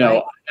 you know,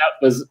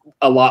 that was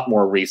a lot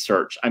more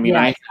research. I mean,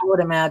 I would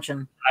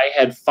imagine. I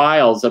had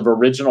files of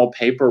original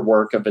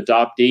paperwork of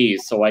adoptees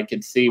so I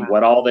could see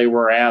what all they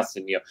were asked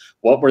and, you know,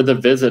 what were the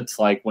visits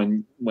like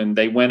when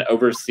they went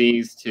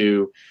overseas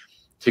to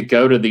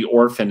go to the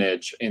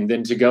orphanage and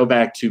then to go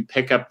back to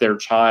pick up their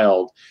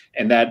child,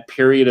 and that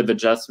period of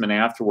adjustment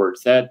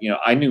afterwards. That, you know,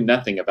 I knew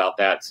nothing about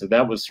that. So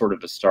that was sort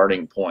of a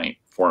starting point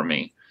for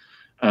me.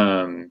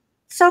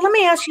 So let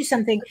me ask you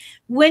something.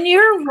 When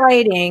you're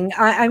writing,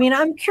 I mean,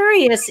 I'm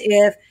curious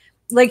if,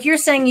 like you're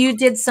saying, you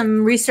did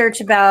some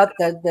research about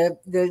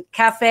the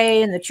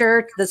cafe and the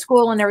church, the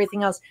school and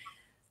everything else.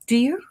 Do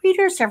your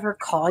readers ever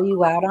call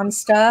you out on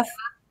stuff?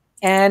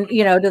 And,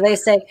 do they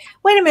say,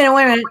 wait a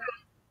minute,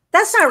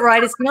 that's not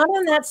right. It's not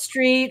on that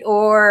street,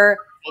 or.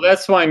 Well,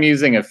 that's why I'm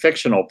using a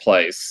fictional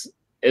place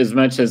as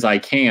much as I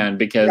can,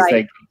 because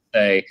they can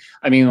say,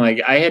 I mean, like,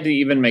 I had to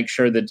even make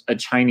sure that a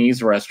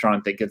Chinese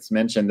restaurant that gets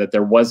mentioned, that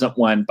there wasn't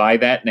one by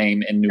that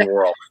name in New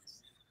Orleans.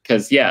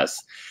 Because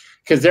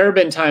there have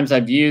been times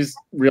I've used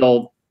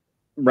real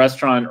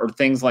restaurant or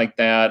things like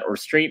that, or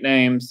street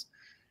names,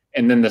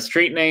 and then the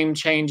street name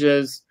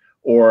changes,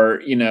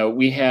 or,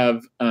 we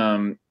have,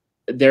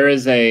 there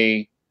is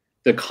the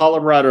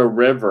Colorado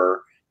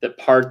River, that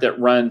part that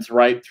runs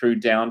right through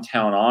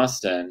downtown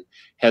Austin,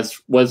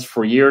 was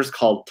for years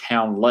called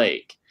Town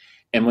Lake.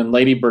 And when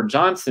Lady Bird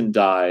Johnson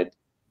died,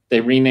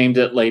 they renamed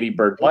it Lady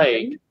Bird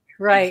Lake.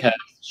 Right. Because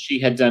she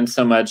had done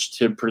so much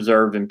to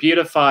preserve and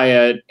beautify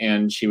it,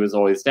 and she was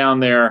always down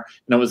there,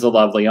 and it was a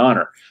lovely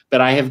honor. But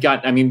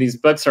these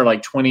books are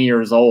like 20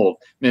 years old,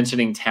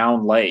 mentioning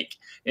Town Lake.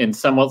 And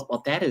someone's,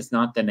 well, that is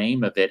not the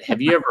name of it. Have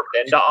you ever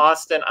been to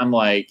Austin? I'm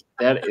like,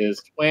 that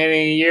is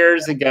 20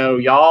 years ago,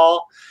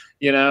 y'all.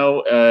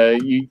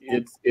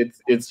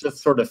 It's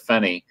just sort of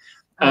funny.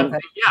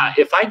 Yeah,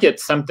 if I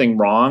get something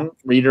wrong,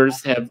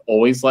 readers have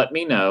always let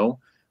me know.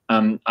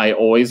 I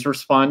always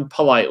respond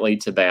politely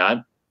to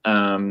that.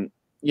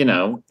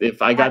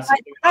 If I got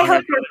something I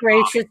hope they're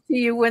gracious to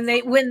you when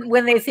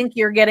they think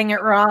you're getting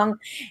it wrong,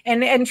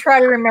 and try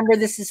to remember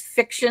this is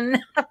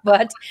fiction.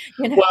 But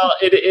well,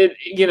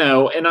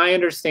 and I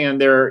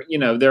understand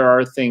there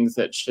are things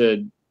that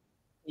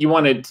you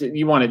want it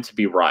to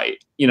be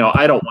right.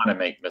 I don't want to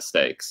make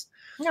mistakes.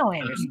 No,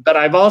 I understand. But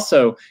I've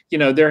also,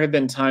 there have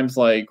been times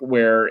like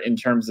where, in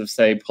terms of,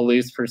 say,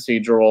 police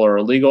procedural or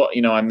legal,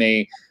 I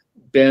may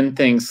bend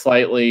things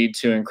slightly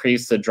to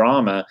increase the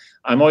drama.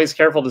 I'm always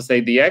careful to say,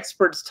 the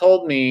experts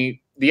told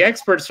me, the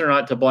experts are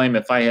not to blame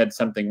if I had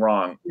something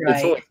wrong. Right.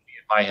 It's always me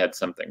if I had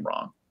something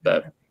wrong.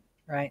 But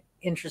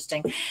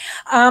interesting.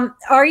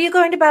 Are you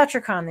going to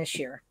BoucherCon this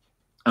year?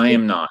 I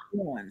am not.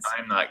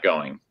 I'm not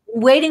going.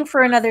 Waiting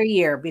for another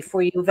year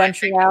before you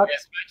venture out?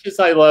 As much as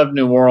I love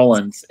New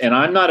Orleans, and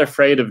I'm not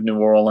afraid of New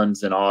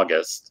Orleans in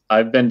August.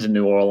 I've been to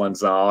New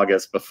Orleans in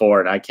August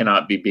before, and I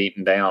cannot be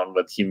beaten down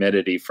with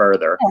humidity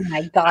further. Oh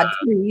my God,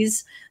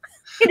 please.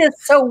 It is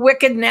so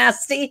wicked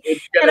nasty.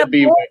 It's going to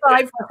be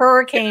bullseye for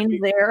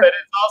hurricanes there. But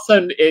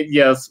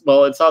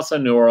it's also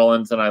New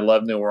Orleans, and I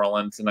love New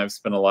Orleans, and I've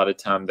spent a lot of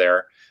time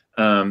there.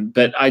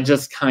 But I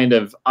just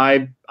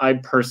I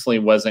personally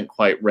wasn't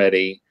quite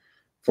ready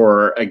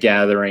for a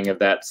gathering of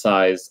that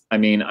size. I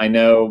mean, I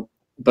know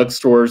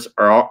bookstores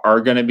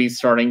are going to be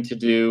starting to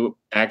do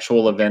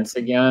actual events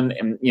again.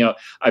 And,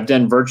 I've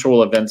done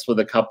virtual events with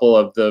a couple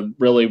of the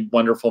really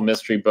wonderful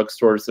mystery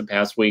bookstores the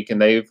past week,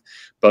 and they've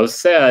both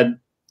said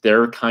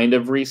they're kind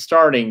of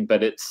restarting,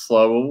 but it's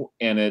slow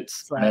and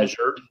it's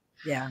measured.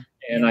 Yeah.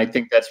 And I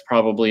think that's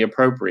probably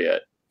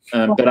appropriate.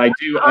 But I'm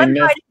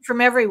hiding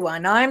from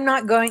everyone. I'm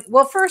not going.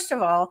 Well, first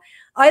of all,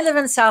 I live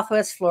in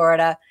Southwest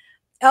Florida.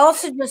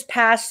 Elsa just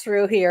passed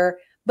through here.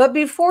 But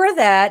before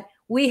that,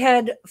 we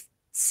had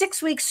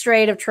 6 weeks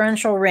straight of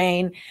torrential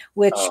rain,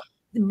 which,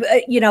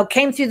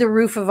 came through the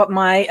roof of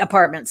my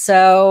apartment.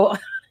 So,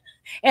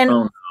 and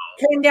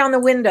came down the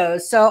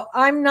windows. So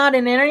I'm not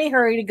in any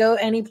hurry to go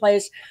any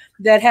place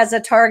that has a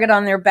target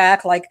on their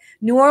back, like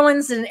New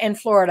Orleans and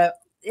Florida.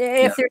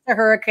 If there's a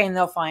hurricane,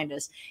 they'll find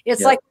us.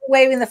 It's like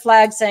waving the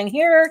flag saying,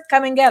 here,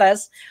 come and get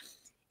us.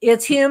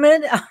 It's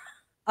humid.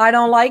 I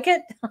don't like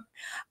it.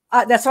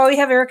 That's why we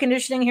have air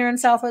conditioning here in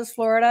Southwest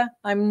Florida.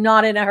 I'm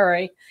not in a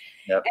hurry.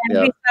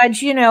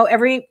 Besides,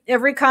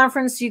 every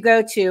conference you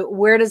go to,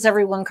 where does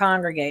everyone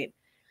congregate?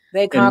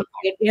 They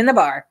congregate in the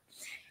bar.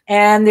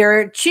 And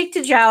they're cheek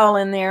to jowl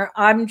in there.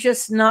 I'm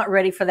just not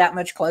ready for that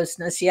much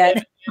closeness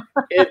yet.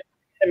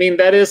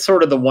 That is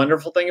sort of the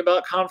wonderful thing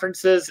about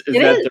conferences is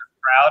that they're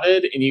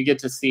crowded and you get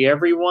to see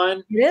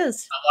everyone. It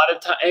is. A lot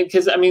of time,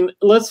 because,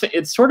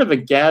 it's sort of a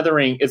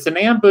gathering. It's an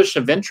ambush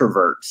of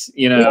introverts,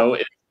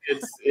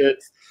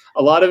 It's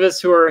a lot of us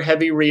who are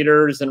heavy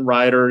readers and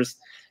writers.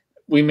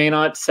 We may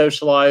not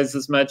socialize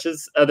as much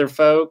as other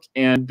folk,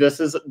 and this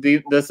is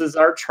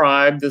our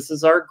tribe. This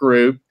is our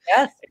group.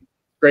 Yes, it's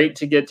great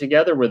to get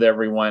together with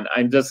everyone.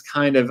 I'm just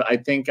I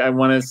think I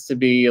want us to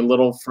be a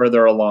little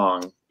further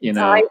along.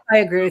 I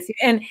agree with you,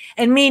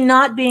 and me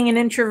not being an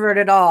introvert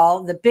at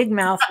all, the big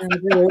mouth in the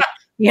group.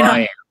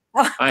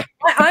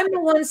 I'm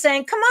the one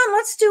saying, "Come on,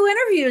 let's do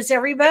interviews,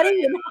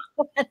 everybody."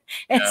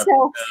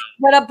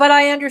 But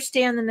I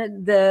understand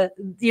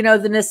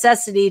the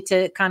necessity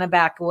to kind of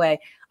back away.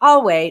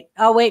 I'll wait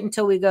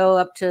until we go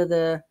up to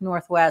the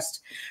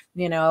Northwest,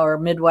 or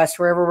Midwest,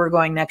 wherever we're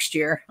going next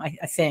year.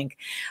 I think.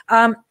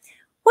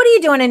 What are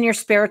you doing in your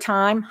spare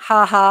time?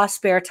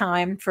 Spare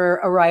time for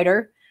a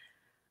writer.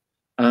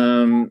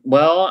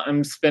 Well,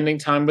 I'm spending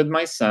time with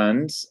my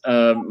sons.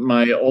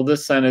 My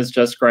oldest son has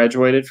just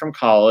graduated from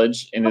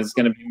college and is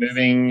going to be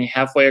moving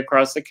halfway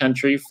across the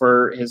country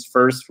for his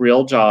first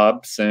real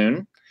job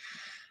soon.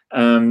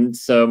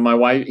 So my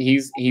wife,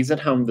 he's at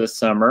home this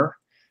summer.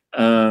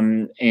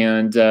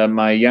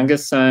 My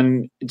youngest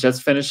son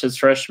just finished his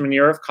freshman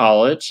year of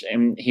college,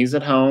 and he's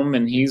at home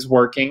and he's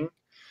working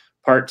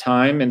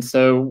part-time. And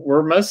so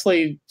we're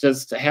mostly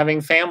just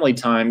having family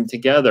time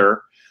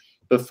together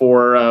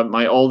before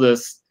my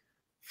oldest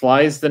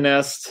flies the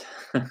nest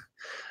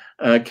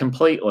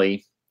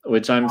completely,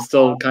 which I'm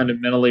still kind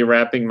of mentally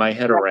wrapping my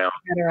head around.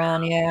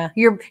 Yeah.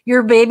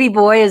 Your baby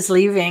boy is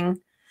leaving.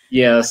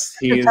 Yes,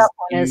 he's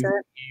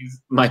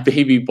my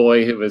baby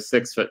boy who was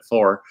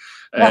 6'4"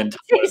 and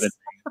taller than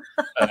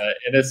me.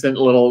 Innocent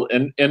little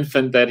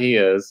infant that he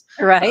is.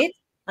 Right.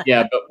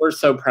 Yeah, but we're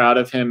so proud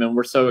of him, and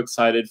we're so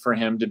excited for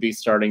him to be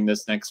starting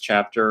this next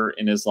chapter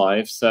in his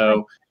life.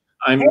 So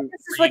this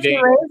is what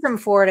you raise him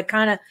for, to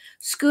kind of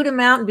scoot him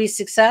out and be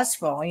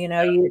successful. You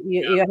know,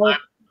 you hope.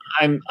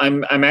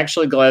 I'm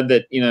actually glad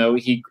that, you know,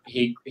 he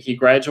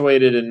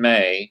graduated in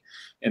May,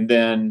 and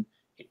then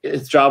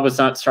his job was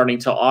not starting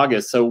till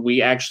August. So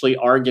we actually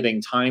are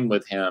getting time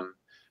with him.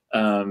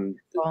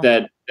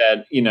 That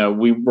you know,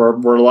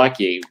 we're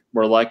lucky.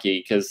 We're lucky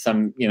because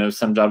some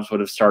jobs would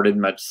have started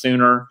much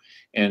sooner,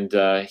 and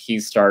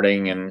he's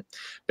starting,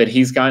 but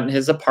he's gotten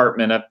his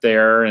apartment up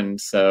there, and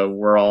so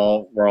we're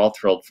all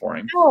thrilled for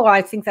him. Oh,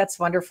 I think that's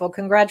wonderful.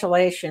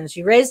 Congratulations.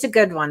 You raised a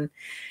good one,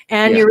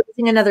 and you're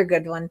raising another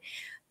good one.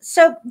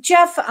 So,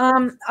 Jeff,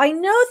 I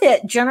know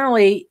that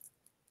generally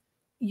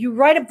you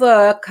write a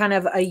book kind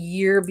of a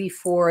year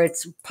before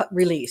it's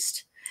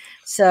released.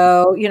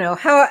 So, you know,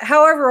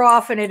 however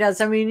often it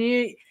does. I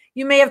mean,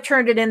 you may have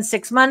turned it in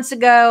 6 months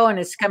ago and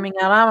it's coming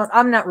out.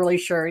 I'm not really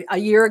sure. A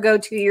year ago,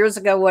 2 years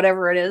ago,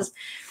 whatever it is.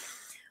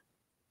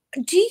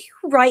 Do you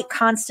write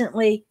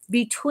constantly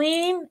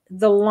between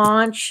the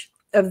launch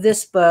of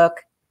this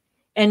book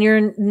and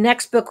your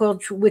next book,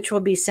 which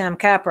will be Sam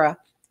Capra?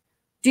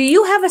 Do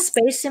you have a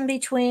space in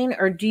between,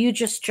 or do you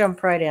just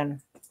jump right in?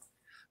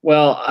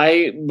 Well,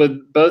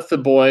 with both the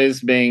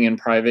boys being in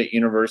private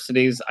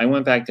universities, I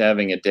went back to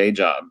having a day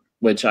job,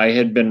 which I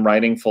had been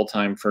writing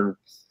full-time for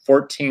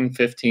 14,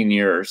 15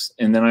 years.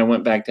 And then I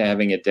went back to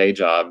having a day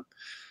job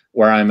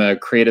where I'm a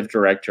creative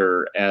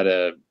director at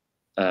a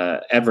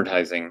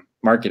advertising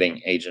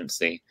marketing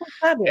agency.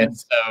 And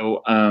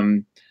so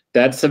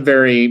that's a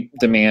very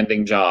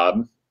demanding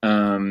job.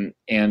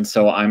 And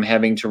so I'm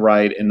having to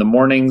write in the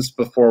mornings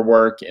before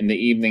work, in the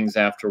evenings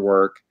after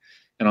work,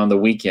 and on the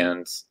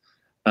weekends.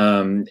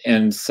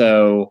 And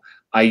so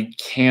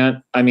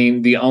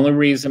the only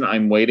reason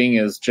I'm waiting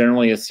is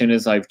generally as soon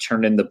as I've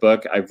turned in the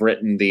book, I've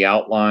written the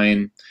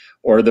outline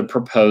or the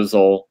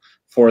proposal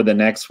for the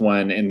next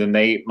one. And then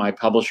my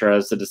publisher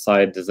has to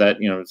decide, is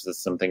this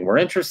something we're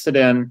interested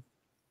in?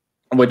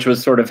 Which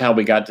was sort of how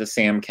we got to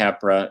Sam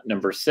Capra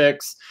number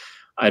 6.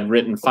 I'd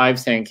written 5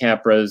 Sam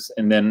Capras,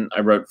 and then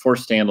I wrote 4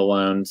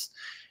 standalones.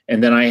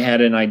 And then I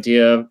had an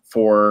idea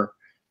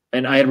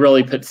and I had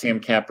really put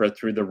Sam Capra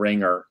through the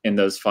ringer in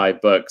those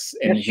 5 books.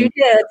 And yes, you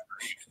did.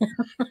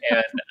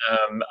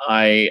 And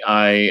I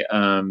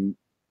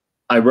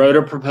wrote a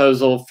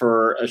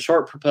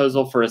short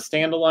proposal for a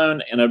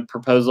standalone and a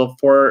proposal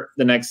for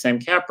the next Sam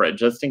Capra,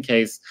 just in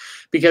case,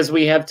 because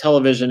we have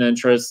television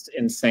interest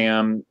in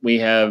Sam. We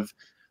have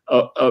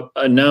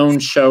a known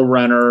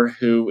showrunner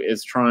who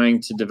is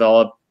trying to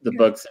develop the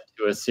books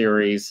into a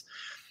series.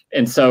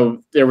 And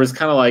so there was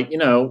kind of like,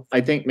 I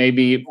think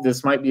maybe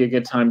this might be a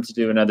good time to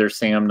do another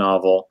Sam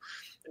novel.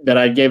 But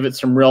I gave it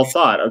some real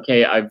thought.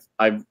 Okay,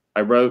 I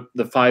wrote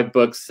the 5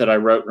 books that I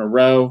wrote in a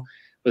row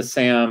with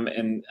Sam,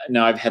 and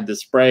now I've had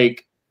this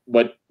break.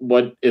 What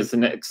is the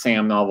next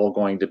Sam novel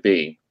going to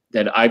be?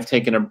 That I've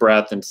taken a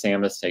breath and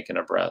Sam has taken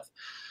a breath.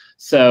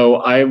 So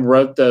I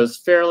wrote those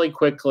fairly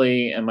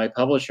quickly, and my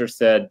publisher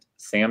said,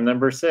 Sam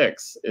number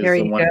 6 is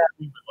the one I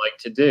would like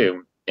to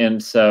do.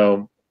 And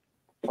so,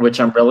 which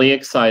I'm really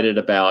excited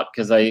about,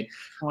 because I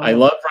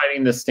love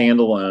writing the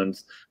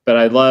standalones,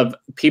 but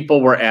people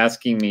were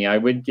asking me, I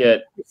would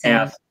get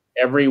asked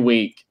every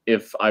week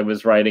if I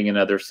was writing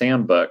another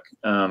Sam book,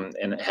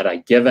 and had I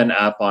given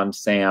up on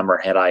Sam, or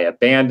had I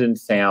abandoned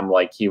Sam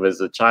like he was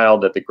a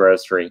child at the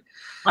grocery,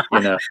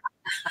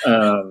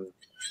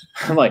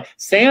 I'm like,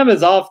 Sam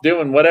is off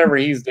doing whatever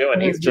he's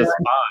doing. He's just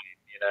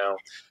fine,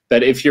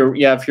 But if your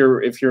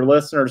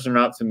listeners are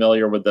not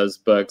familiar with those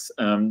books,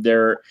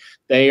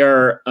 they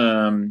are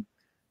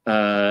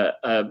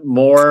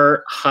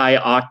more high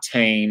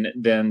octane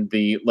than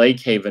the Lake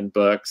Haven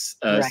books.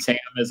 Right. Sam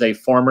is a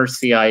former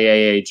CIA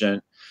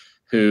agent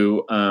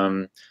who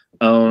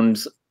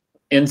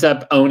ends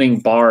up owning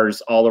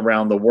bars all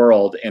around the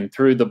world, and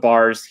through the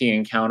bars he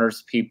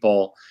encounters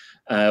people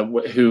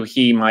who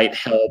he might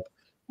help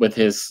with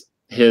his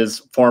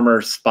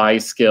former spy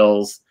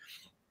skills.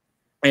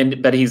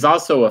 But he's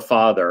also a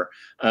father.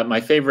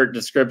 My favorite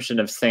description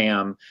of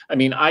Sam,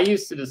 I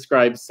used to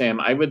describe Sam,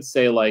 I would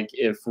say, like,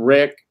 if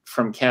Rick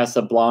from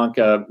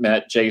Casablanca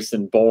met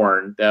Jason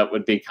Bourne, that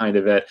would be kind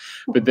of it.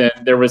 But then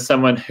there was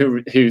someone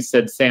who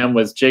said Sam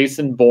was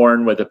Jason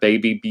Bourne with a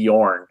baby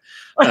Bjorn.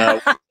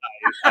 I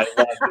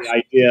love the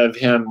idea of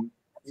him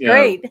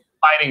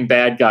fighting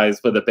bad guys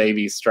with a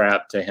baby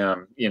strapped to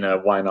him.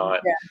 Why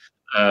not? Yeah.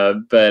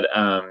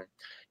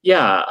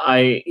 yeah,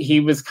 he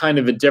was kind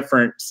of a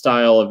different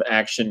style of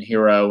action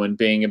hero, and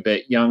being a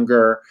bit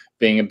younger,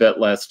 being a bit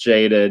less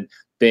jaded,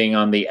 being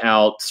on the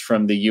outs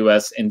from the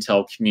US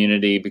intel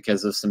community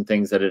because of some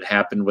things that had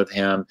happened with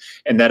him.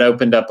 And that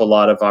opened up a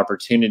lot of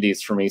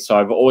opportunities for me. So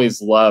I've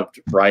always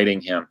loved writing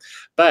him.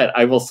 But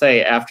I will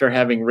say, after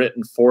having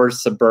written 4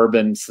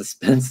 suburban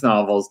suspense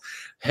novels,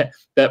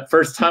 that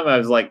first time I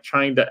was like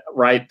trying to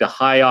write the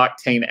high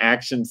octane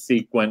action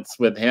sequence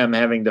with him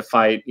having to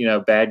fight, you know,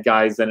 bad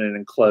guys in an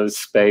enclosed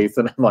space.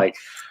 And I'm like,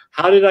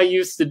 how did I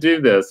used to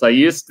do this?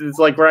 It's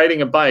like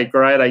riding a bike,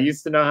 right? I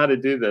used to know how to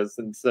do this.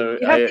 And so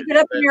you have to get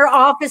up in your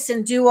office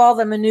and do all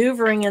the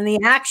maneuvering and the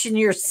action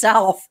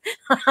yourself.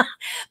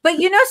 But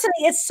you know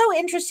something, it's so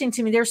interesting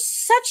to me. There's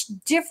such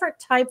different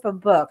type of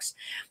books.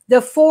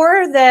 The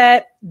 4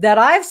 that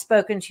I've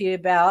spoken to you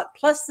about,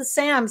 plus the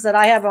Sams that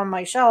I have on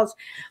my shelves,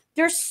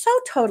 they're so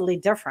totally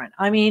different.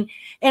 I mean,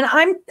 and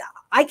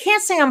I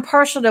can't say I'm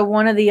partial to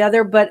one or the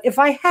other, but if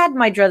I had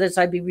my druthers,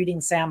 I'd be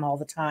reading Sam all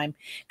the time,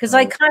 because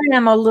I kind of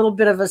am a little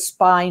bit of a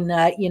spy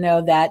nut, you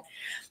know, that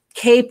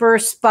caper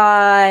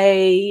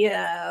spy,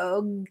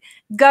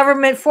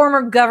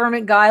 former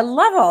government guy. I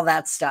love all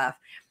that stuff.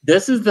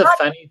 This is the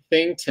funny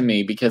thing to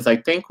me, because I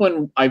think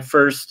when I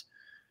first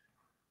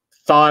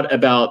thought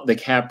about the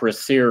Capra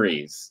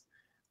series,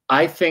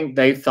 I think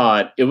they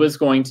thought it was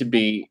going to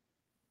be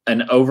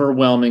an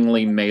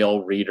overwhelmingly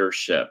male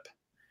readership.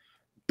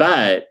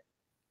 But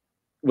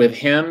with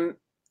him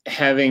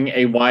having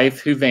a wife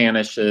who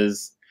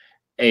vanishes,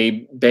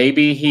 a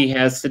baby he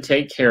has to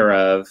take care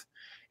of,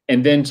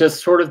 and then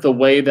just sort of the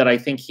way that I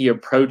think he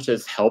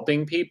approaches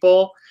helping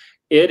people,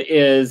 it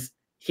is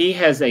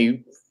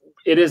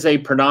a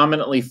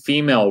predominantly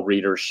female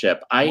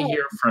readership. I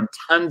hear from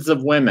tons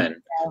of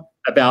women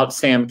about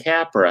Sam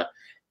Capra.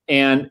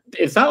 And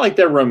it's not like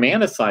they're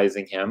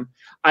romanticizing him.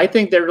 I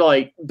think they're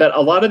like, but a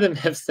lot of them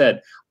have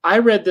said, I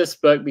read this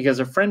book because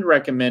a friend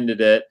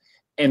recommended it,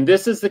 and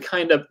this is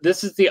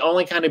the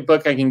only kind of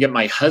book I can get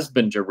my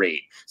husband to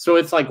read. So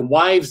it's like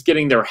wives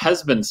getting their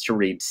husbands to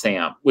read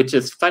Sam, which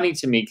is funny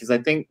to me, because I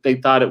think they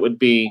thought it would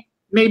be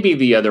maybe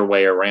the other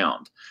way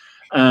around.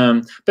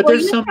 But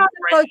there's some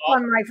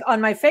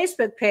on my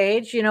Facebook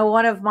page. You know,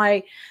 one of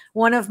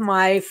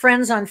my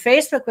friends on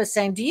Facebook was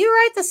saying, "Do you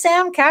write the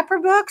Sam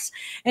Capra books?"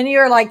 And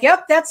you're like,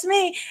 "Yep, that's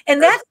me."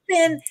 And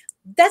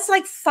that's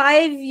like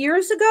 5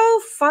 years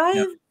ago.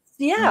 5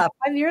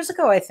 years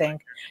ago, I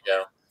think.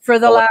 Yeah. For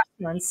the last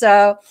one.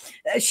 So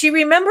she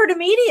remembered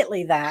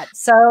immediately that.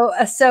 So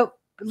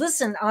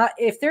listen,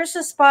 if there's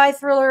a spy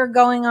thriller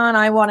going on,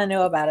 I want to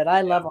know about it.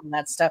 I love all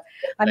that stuff.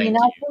 I think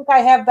I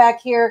have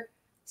back here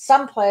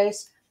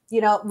someplace,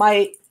 you know,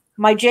 my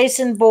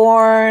Jason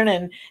Bourne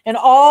and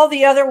all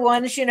the other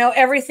ones, you know,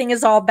 everything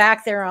is all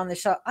back there on the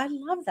shelf. I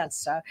love that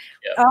stuff.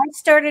 I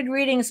started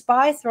reading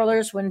spy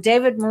thrillers when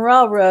David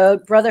Morrell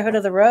wrote Brotherhood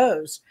of the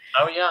Rose.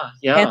 Oh yeah.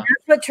 Yeah. And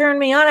that's what turned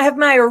me on. I have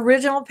my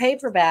original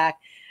paperback.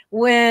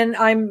 When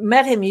I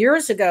met him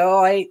years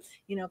ago, I,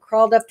 you know,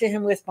 crawled up to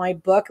him with my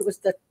book. It was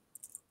the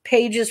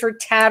pages were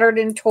tattered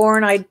and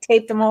torn. I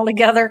taped them all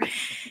together.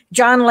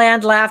 John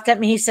Land laughed at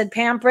me. He said,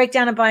 "Pam, break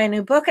down and buy a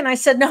new book." And I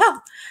said,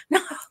 no.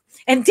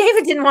 And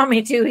David didn't want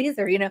me to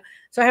either, you know.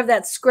 So I have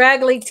that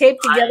scraggly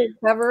taped together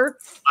cover.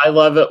 I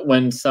love it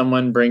when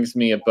someone brings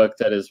me a book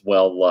that is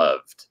well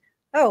loved.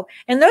 Oh,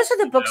 and those are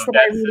the books that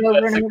I read over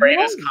and over. It's the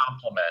greatest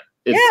compliment.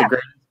 It's the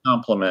greatest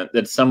compliment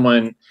that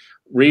someone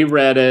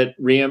reread it,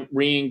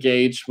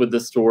 re-engaged with the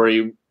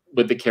story,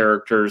 with the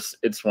characters.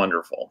 It's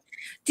wonderful.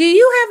 Do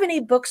you have any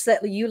books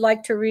that you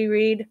like to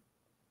reread?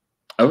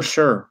 Oh,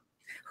 sure.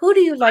 Who do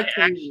you like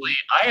to read?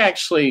 I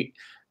actually,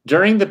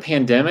 during the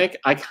pandemic,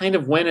 I kind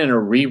of went in a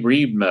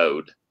reread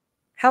mode.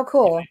 How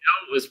cool. I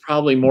know it was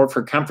probably more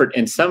for comfort,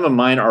 and some of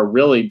mine are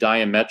really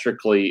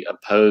diametrically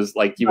opposed.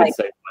 Like you would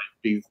say,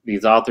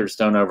 these authors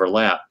don't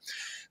overlap.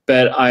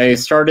 But I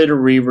started to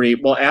reread,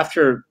 well,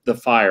 after the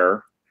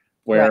fire,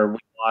 where we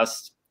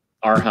lost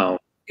our home.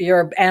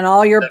 And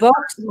all your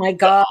books, my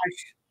gosh.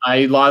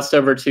 I lost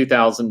over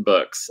 2,000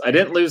 books. I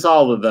didn't lose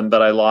all of them,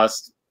 but I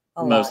lost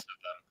most of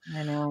them.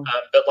 I know.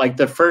 But like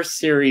the first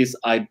series,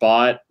 I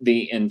bought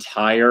the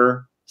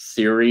entire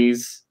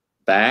series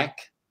back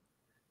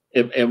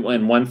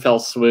in one fell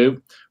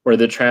swoop, were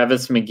the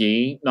Travis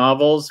McGee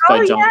novels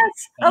by John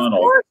of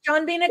course,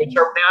 John Beanick. Which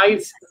are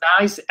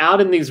nice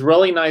out in these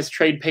really nice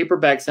trade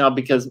paperbacks now,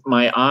 because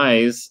my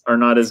eyes are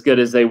not as good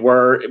as they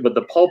were with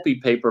the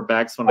pulpy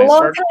paperbacks when I started. A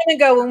long time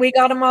ago when we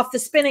got them off the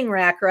spinning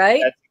rack,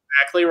 right? That's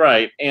exactly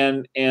right.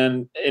 And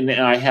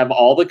I have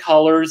all the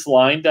colors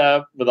lined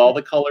up with all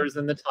the colors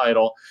in the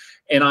title.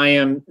 And I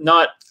am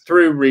not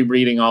through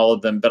rereading all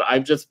of them, but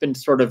I've just been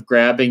sort of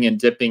grabbing and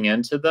dipping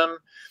into them.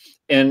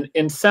 And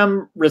in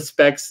some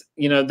respects,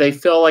 you know, they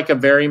feel like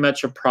very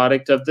much a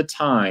product of the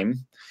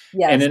time.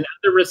 Yes. And in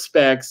other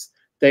respects,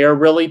 they are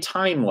really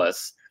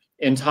timeless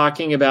in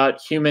talking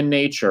about human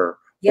nature,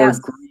 or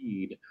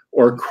greed,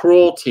 or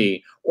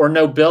cruelty, or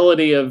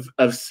nobility of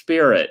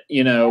spirit,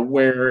 you know,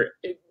 where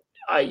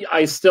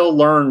I still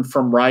learn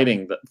from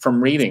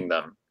from reading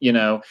them, you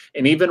know,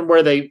 and even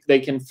where they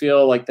can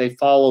feel like they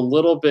fall a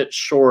little bit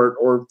short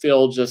or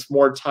feel just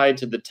more tied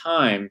to the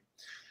time,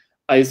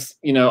 I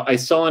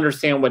still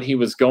understand what he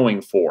was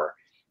going for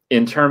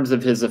in terms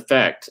of his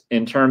effect,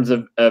 in terms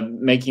of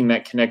making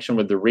that connection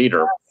with the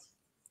reader.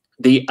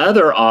 The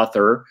other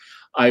author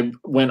I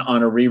went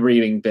on a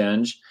rereading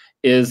binge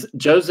is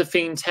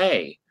Josephine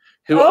Tey,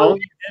 who only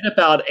did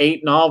about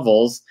 8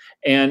 novels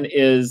and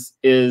is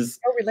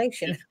No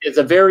relation. is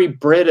a very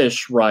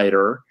British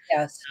writer.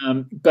 Yes.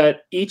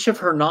 But each of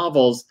her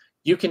novels,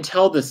 you can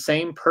tell the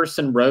same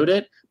person wrote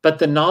it, but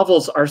the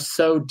novels are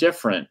so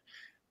different,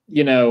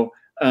 you know.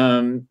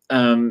 And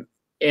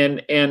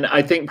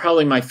I think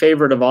probably my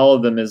favorite of all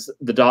of them is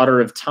The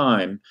Daughter of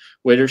Time,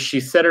 where she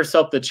set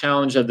herself the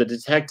challenge of the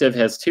detective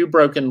has 2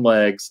 broken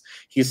legs,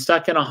 he's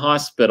stuck in a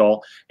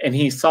hospital, and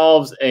he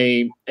solves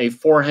a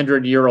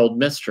 400-year-old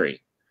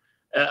mystery.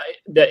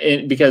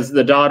 Because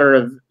the daughter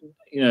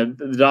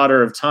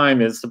of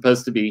time is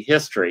supposed to be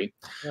history.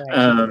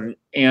 Right.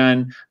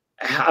 And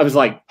I was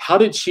like, how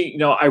did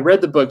she, I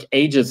read the book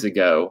ages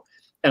ago,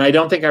 and I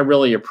don't think I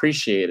really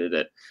appreciated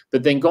it.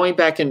 But then going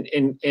back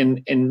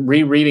and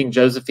rereading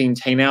Josephine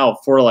Tey now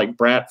for like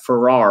Brat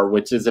Farrar,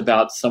 which is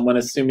about someone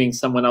assuming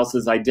someone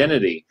else's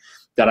identity,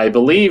 that I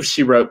believe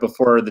she wrote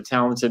before The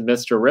Talented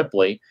Mr.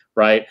 Ripley,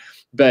 right?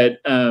 But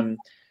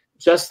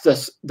just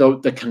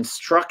the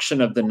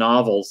construction of the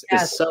novels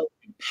is so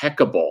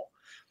impeccable.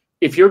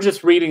 If you're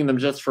just reading them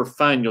just for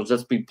fun, you'll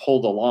just be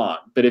pulled along.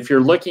 But if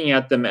you're looking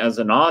at them as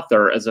an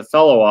author, as a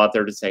fellow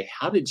author, to say,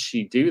 how did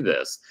she do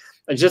this?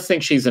 I just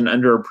think she's an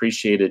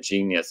underappreciated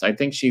genius. I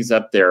think she's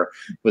up there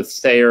with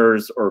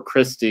Sayers or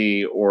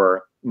Christie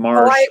or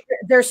Marsh.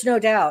 There's no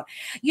doubt.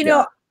 You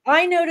know,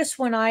 I notice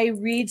when I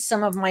read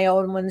some of my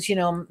own ones,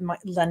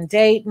 Len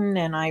Dayton,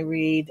 and I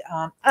read,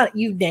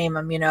 you name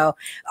them,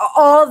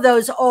 all of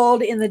those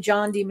old in the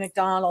John D.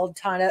 MacDonald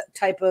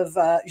type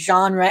of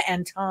genre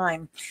and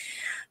time.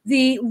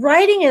 The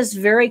writing is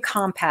very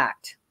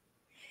compact.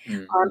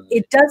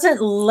 It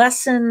doesn't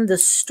lessen the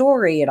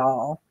story at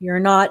all. You're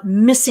not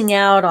missing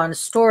out on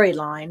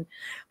storyline,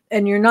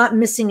 and you're not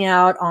missing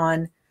out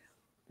on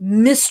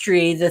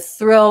mystery, the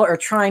thrill, or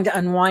trying to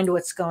unwind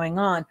what's going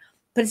on.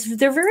 But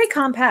they're very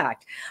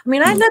compact. I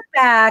mean, I look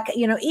back,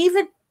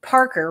 even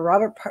Parker,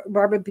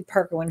 Robert B.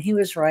 Parker, when he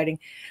was writing,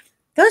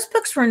 those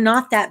books were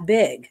not that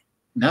big.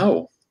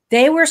 No.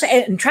 They were,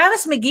 and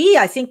Travis McGee,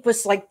 I think,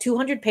 was like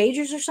 200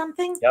 pages or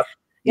something. Yep.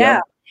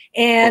 Yeah.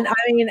 And I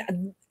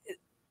mean,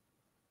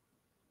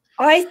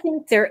 I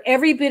think they're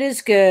every bit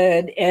as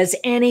good as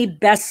any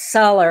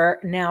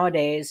bestseller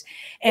nowadays.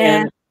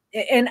 And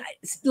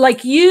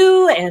like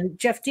you and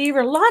Jeff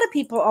Deaver, a lot of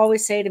people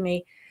always say to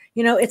me,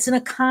 it's an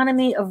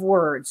economy of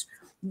words.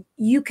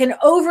 You can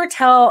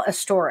overtell a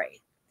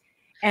story.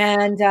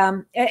 And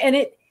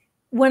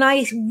when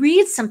I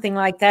read something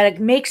like that,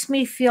 it makes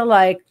me feel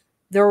like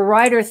the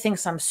writer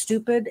thinks I'm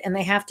stupid and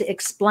they have to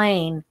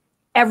explain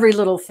every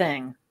little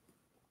thing.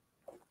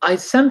 I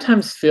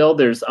sometimes feel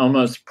there's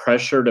almost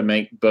pressure to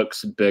make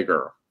books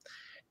bigger.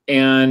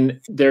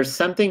 And there's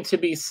something to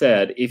be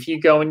said. If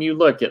you go and you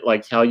look at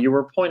like how you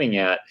were pointing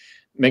at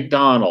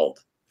MacDonald,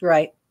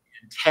 right,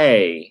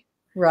 Tey,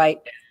 right,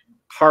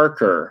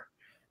 Parker,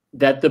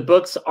 that the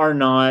books are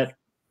not,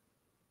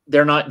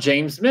 they're not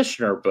James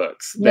Michener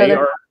books.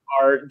 No,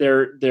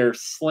 they're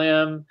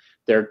slim,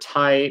 they're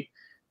tight,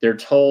 they're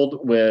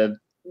told with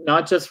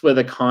not just with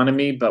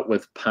economy, but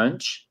with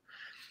punch.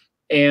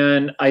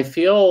 And I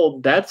feel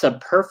that's a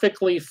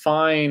perfectly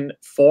fine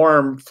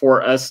form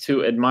for us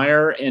to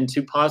admire and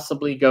to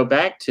possibly go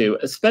back to,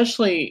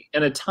 especially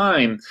in a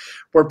time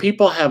where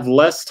people have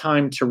less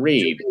time to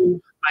read.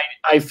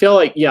 I feel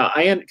like,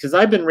 because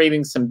I've been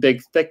reading some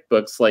big, thick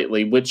books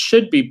lately, which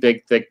should be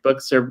big, thick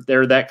books.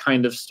 They're that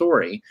kind of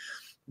story.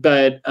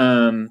 But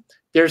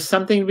there's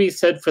something to be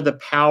said for the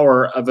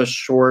power of a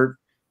short,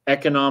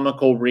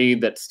 economical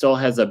read that still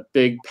has a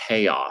big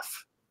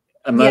payoff.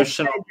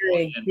 Emotional.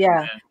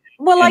 Yes,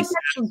 well, like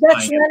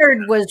Dutch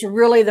Leonard was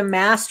really the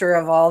master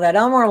of all that.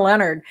 Elmore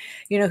Leonard,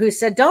 who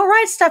said, don't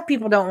write stuff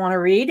people don't want to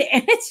read.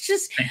 And it's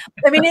just,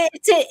 I mean,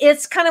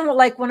 it's kind of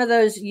like one of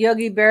those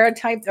Yogi Berra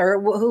type,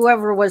 or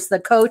whoever was the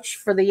coach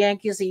for the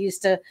Yankees. He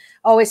used to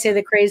always say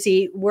the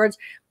crazy words,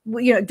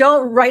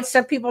 don't write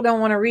stuff people don't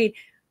want to read.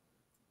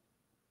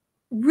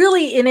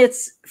 Really, in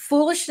its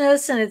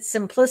foolishness and its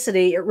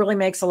simplicity, it really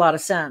makes a lot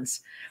of sense.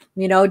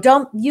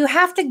 You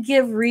have to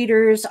give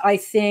readers, I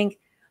think,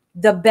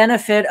 the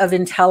benefit of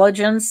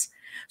intelligence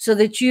so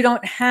that you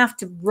don't have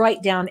to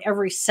write down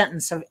every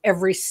sentence of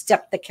every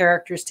step the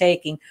character's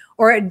taking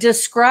or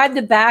describe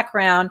the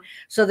background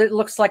so that it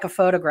looks like a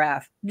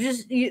photograph.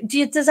 Does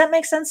that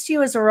make sense to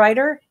you as a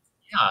writer?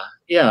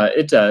 Yeah,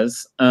 it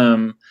does.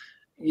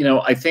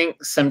 I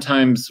think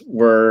sometimes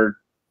we're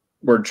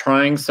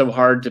trying so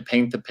hard to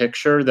paint the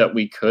picture that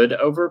we could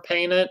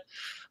overpaint it.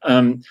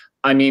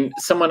 I mean,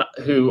 someone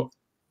who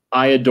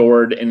I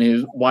adored and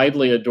who's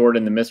widely adored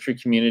in the mystery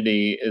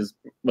community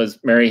was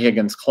Mary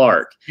Higgins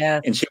Clark.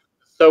 Yes. And she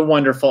was so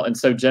wonderful and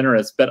so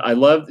generous. But I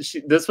love,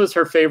 this was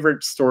her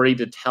favorite story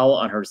to tell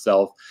on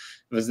herself,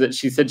 was that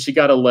she said she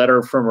got a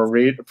letter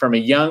from a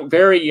young,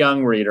 very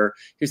young reader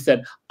who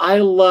said, "I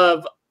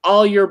love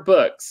all your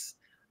books,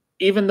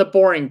 even the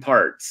boring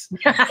parts."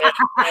 And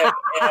I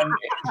love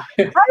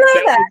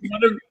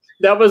that.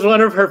 That was one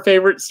of her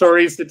favorite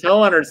stories to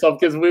tell on herself,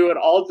 because we would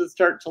all just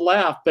start to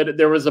laugh. But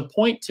there was a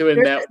point to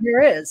it that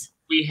there is.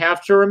 We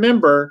have to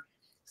remember,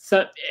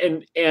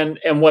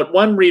 and what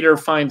one reader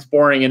finds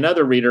boring,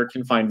 another reader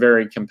can find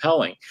very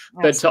compelling.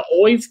 Yes. But to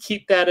always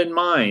keep that in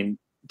mind,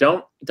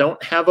 don't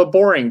have a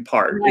boring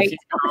part. Right. If you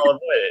can all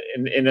avoid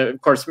it. And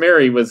of course,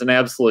 Mary was an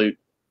absolute,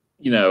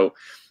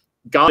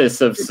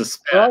 goddess of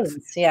suspense.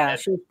 Yeah,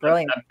 she was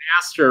brilliant. A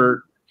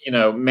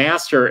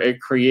master at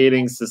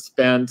creating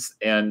suspense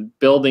and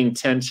building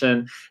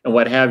tension and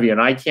what have you.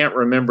 And I can't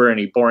remember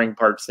any boring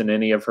parts in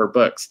any of her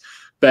books.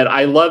 But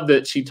I love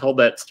that she told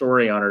that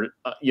story on her,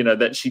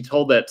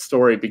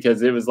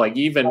 because it was like,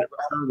 even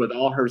her with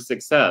all her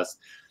success,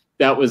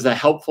 that was a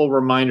helpful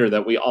reminder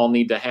that we all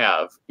need to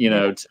have,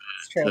 I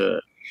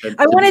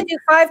want to do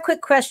 5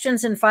 quick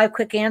questions and 5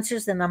 quick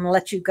answers, then I'm going to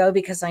let you go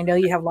because I know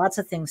you have lots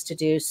of things to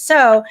do.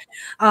 So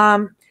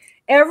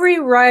every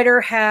writer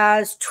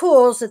has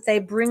tools that they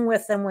bring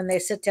with them when they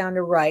sit down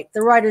to write,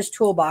 the writer's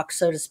toolbox,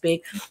 so to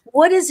speak.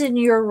 What is in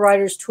your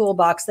writer's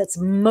toolbox that's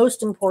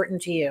most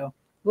important to you?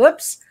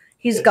 Whoops,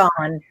 he's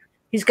gone.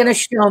 He's going to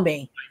show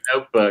me. My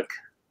notebook.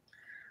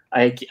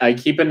 I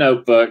keep a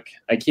notebook.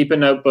 I keep a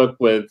notebook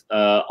with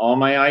all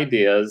my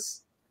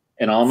ideas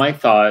and all my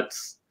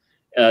thoughts,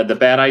 the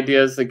bad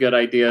ideas, the good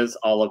ideas,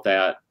 all of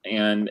that.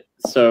 And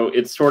so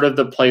it's sort of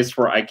the place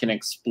where I can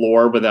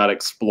explore without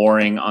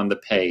exploring on the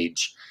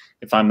page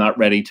if I'm not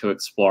ready to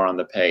explore on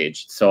the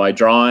page. So I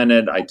draw in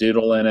it, I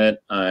doodle in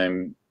it,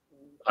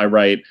 I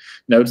write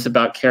notes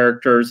about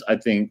characters. I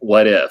think,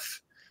 what if?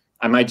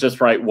 I might just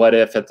write what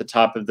if at the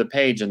top of the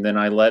page, and then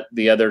I let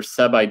the other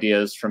sub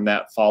ideas from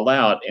that fall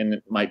out. And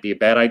it might be a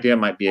bad idea,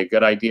 might be a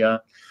good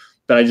idea,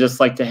 but I just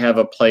like to have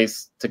a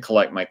place to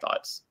collect my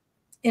thoughts.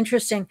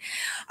 Interesting.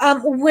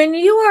 When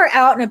you are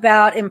out and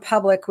about in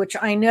public, which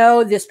I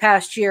know this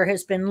past year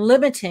has been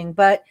limiting,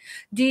 but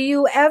do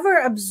you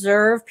ever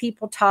observe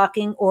people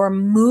talking or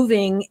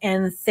moving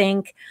and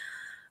think,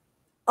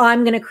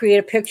 I'm going to create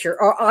a picture,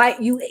 or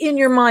in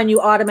your mind, you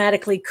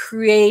automatically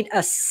create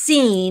a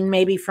scene,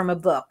 maybe from a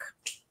book?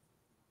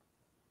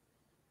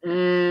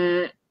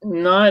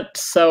 Not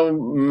so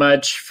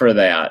much for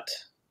that.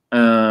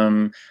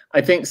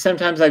 I think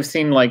sometimes I've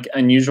seen like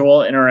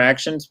unusual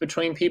interactions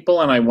between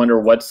people and I wonder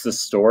what's the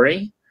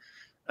story.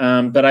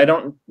 But I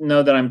don't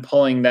know that I'm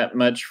pulling that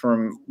much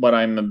from what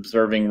I'm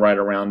observing right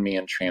around me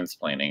and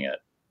transplanting it.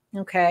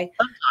 Okay.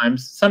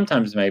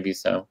 Sometimes maybe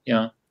so.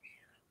 Yeah.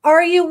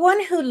 Are you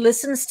one who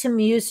listens to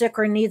music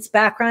or needs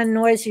background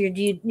noise, or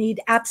do you need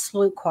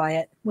absolute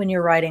quiet when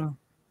you're writing?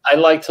 I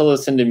like to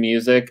listen to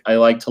music. I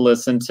like to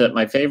listen to,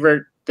 my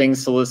favorite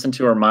things to listen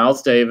to are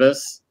Miles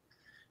Davis,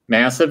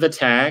 Massive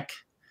Attack,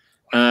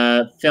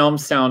 film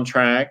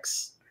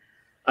soundtracks.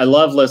 I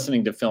love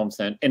listening to film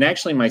sound. And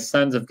actually, my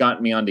sons have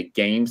gotten me onto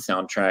game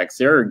soundtracks.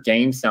 There are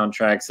game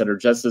soundtracks that are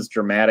just as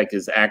dramatic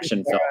as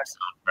action film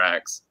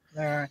soundtracks.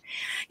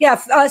 Yeah,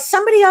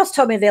 somebody else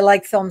told me they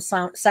like film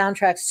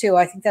soundtracks too.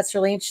 I think that's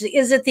really interesting.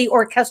 Is it the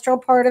orchestral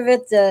part of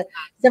it, the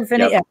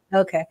symphony? Yep. Yeah.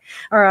 Okay,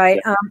 all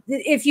right. Yep.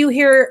 If you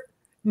hear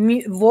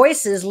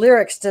voices,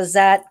 lyrics, does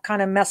that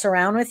kind of mess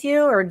around with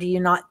you, or do you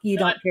not? You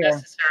don't care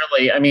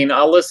necessarily. I mean,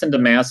 I'll listen to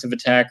Massive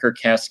Attack or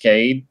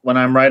Cascade when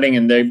I'm writing,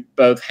 and they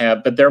both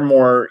have, but they're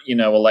more,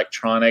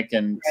 electronic,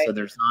 and right. So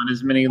there's not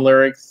as many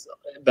lyrics,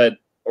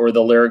 or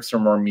the lyrics are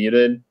more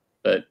muted.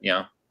 But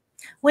yeah.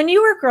 When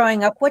you were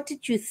growing up, what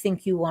did you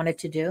think you wanted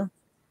to do?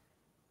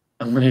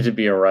 I wanted to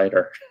be a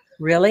writer.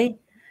 Really?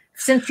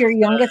 Since your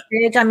youngest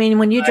age? I mean,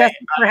 when you dressed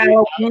for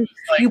Halloween,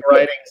 you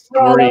writing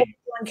stories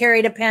and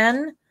carried a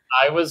pen?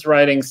 I was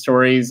writing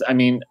stories. I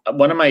mean,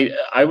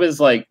 I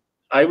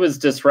was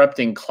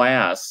disrupting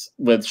class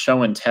with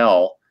show and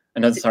tell.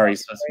 And I'm sorry,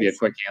 it's supposed to be a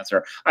quick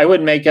answer. I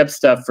would make up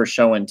stuff for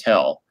show and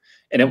tell.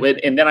 And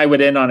then I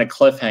would end on a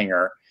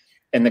cliffhanger.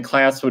 And the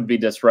class would be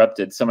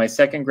disrupted. So my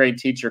second grade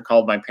teacher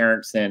called my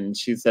parents in, and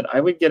she said,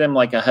 I would get him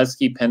like a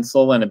Husky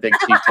pencil and a Big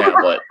Chief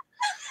tablet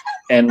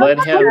and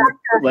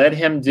let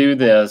him do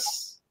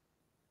this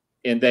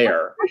in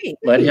there.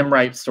 Let him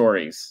write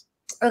stories.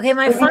 Okay,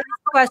 my final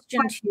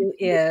question to you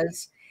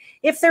is,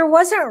 if there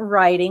wasn't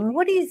writing,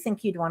 what do you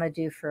think you'd want to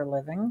do for a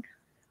living?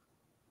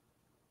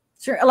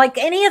 So, like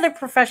any other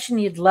profession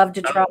you'd love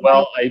to try?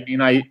 Well, I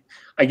mean,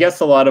 I guess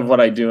a lot of what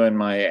I do in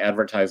my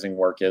advertising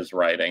work is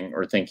writing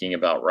or thinking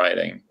about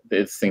writing.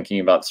 It's thinking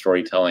about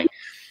storytelling.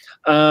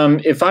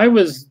 If I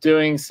was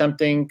doing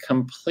something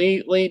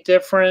completely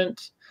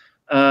different,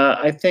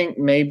 I think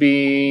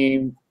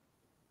maybe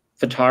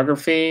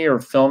photography or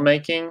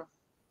filmmaking.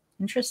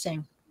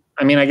 Interesting.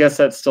 I mean, I guess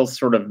that's still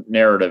sort of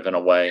narrative in a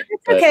way.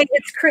 Okay,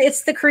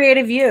 it's the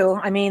creative you.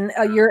 I mean,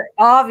 you're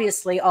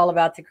obviously all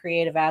about the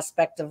creative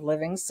aspect of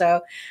living, so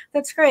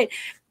that's great.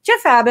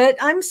 Jeff Abbott,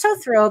 I'm so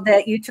thrilled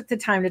that you took the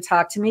time to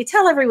talk to me.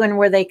 Tell everyone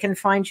where they can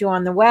find you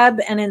on the web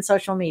and in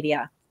social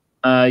media.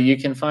 You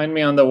can find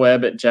me on the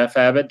web at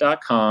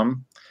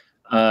jeffabbott.com.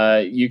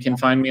 You can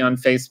find me on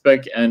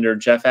Facebook under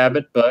Jeff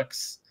Abbott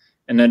Books,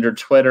 and under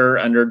Twitter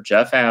under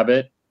Jeff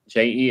Abbott,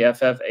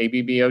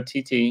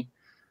 JEFFABBOTT.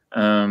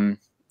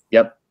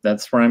 Yep,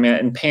 that's where I'm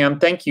at. And Pam,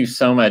 thank you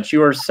so much.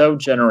 You are so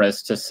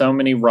generous to so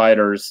many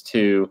writers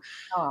to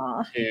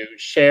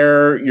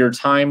share your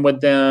time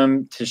with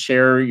them, to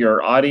share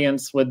your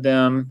audience with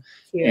them,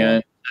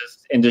 and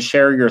to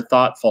share your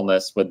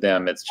thoughtfulness with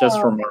them. It's just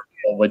remarkable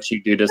what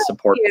you do to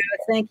support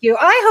people. Thank you.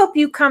 I hope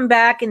you come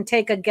back and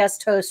take a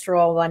guest host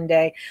role one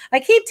day. I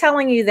keep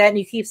telling you that, and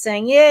you keep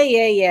saying,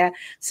 yeah.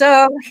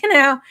 So,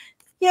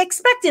 you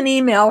expect an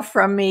email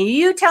from me.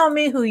 You tell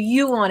me who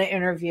you want to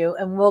interview,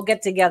 and we'll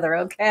get together,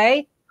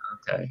 okay?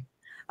 Okay.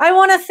 I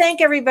want to thank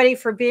everybody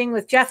for being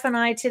with Jeff and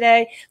I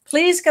today.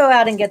 Please go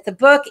out and get the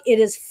book. It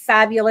is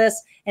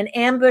fabulous. An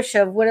Ambush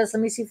of Widows.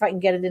 Let me see if I can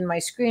get it in my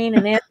screen.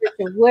 An Ambush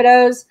of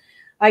Widows.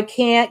 I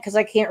can't because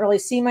I can't really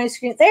see my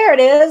screen. There it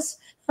is.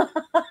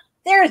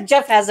 There,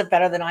 Jeff has it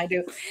better than I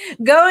do.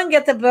 Go and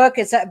get the book.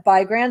 It's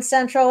by Grand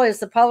Central is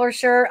the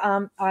publisher.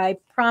 I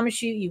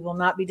promise you, you will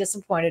not be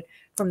disappointed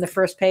from the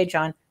first page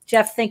on.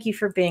 Jeff, thank you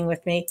for being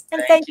with me.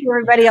 And thank you,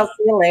 everybody. I'll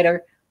see you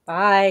later.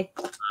 Bye.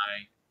 Bye.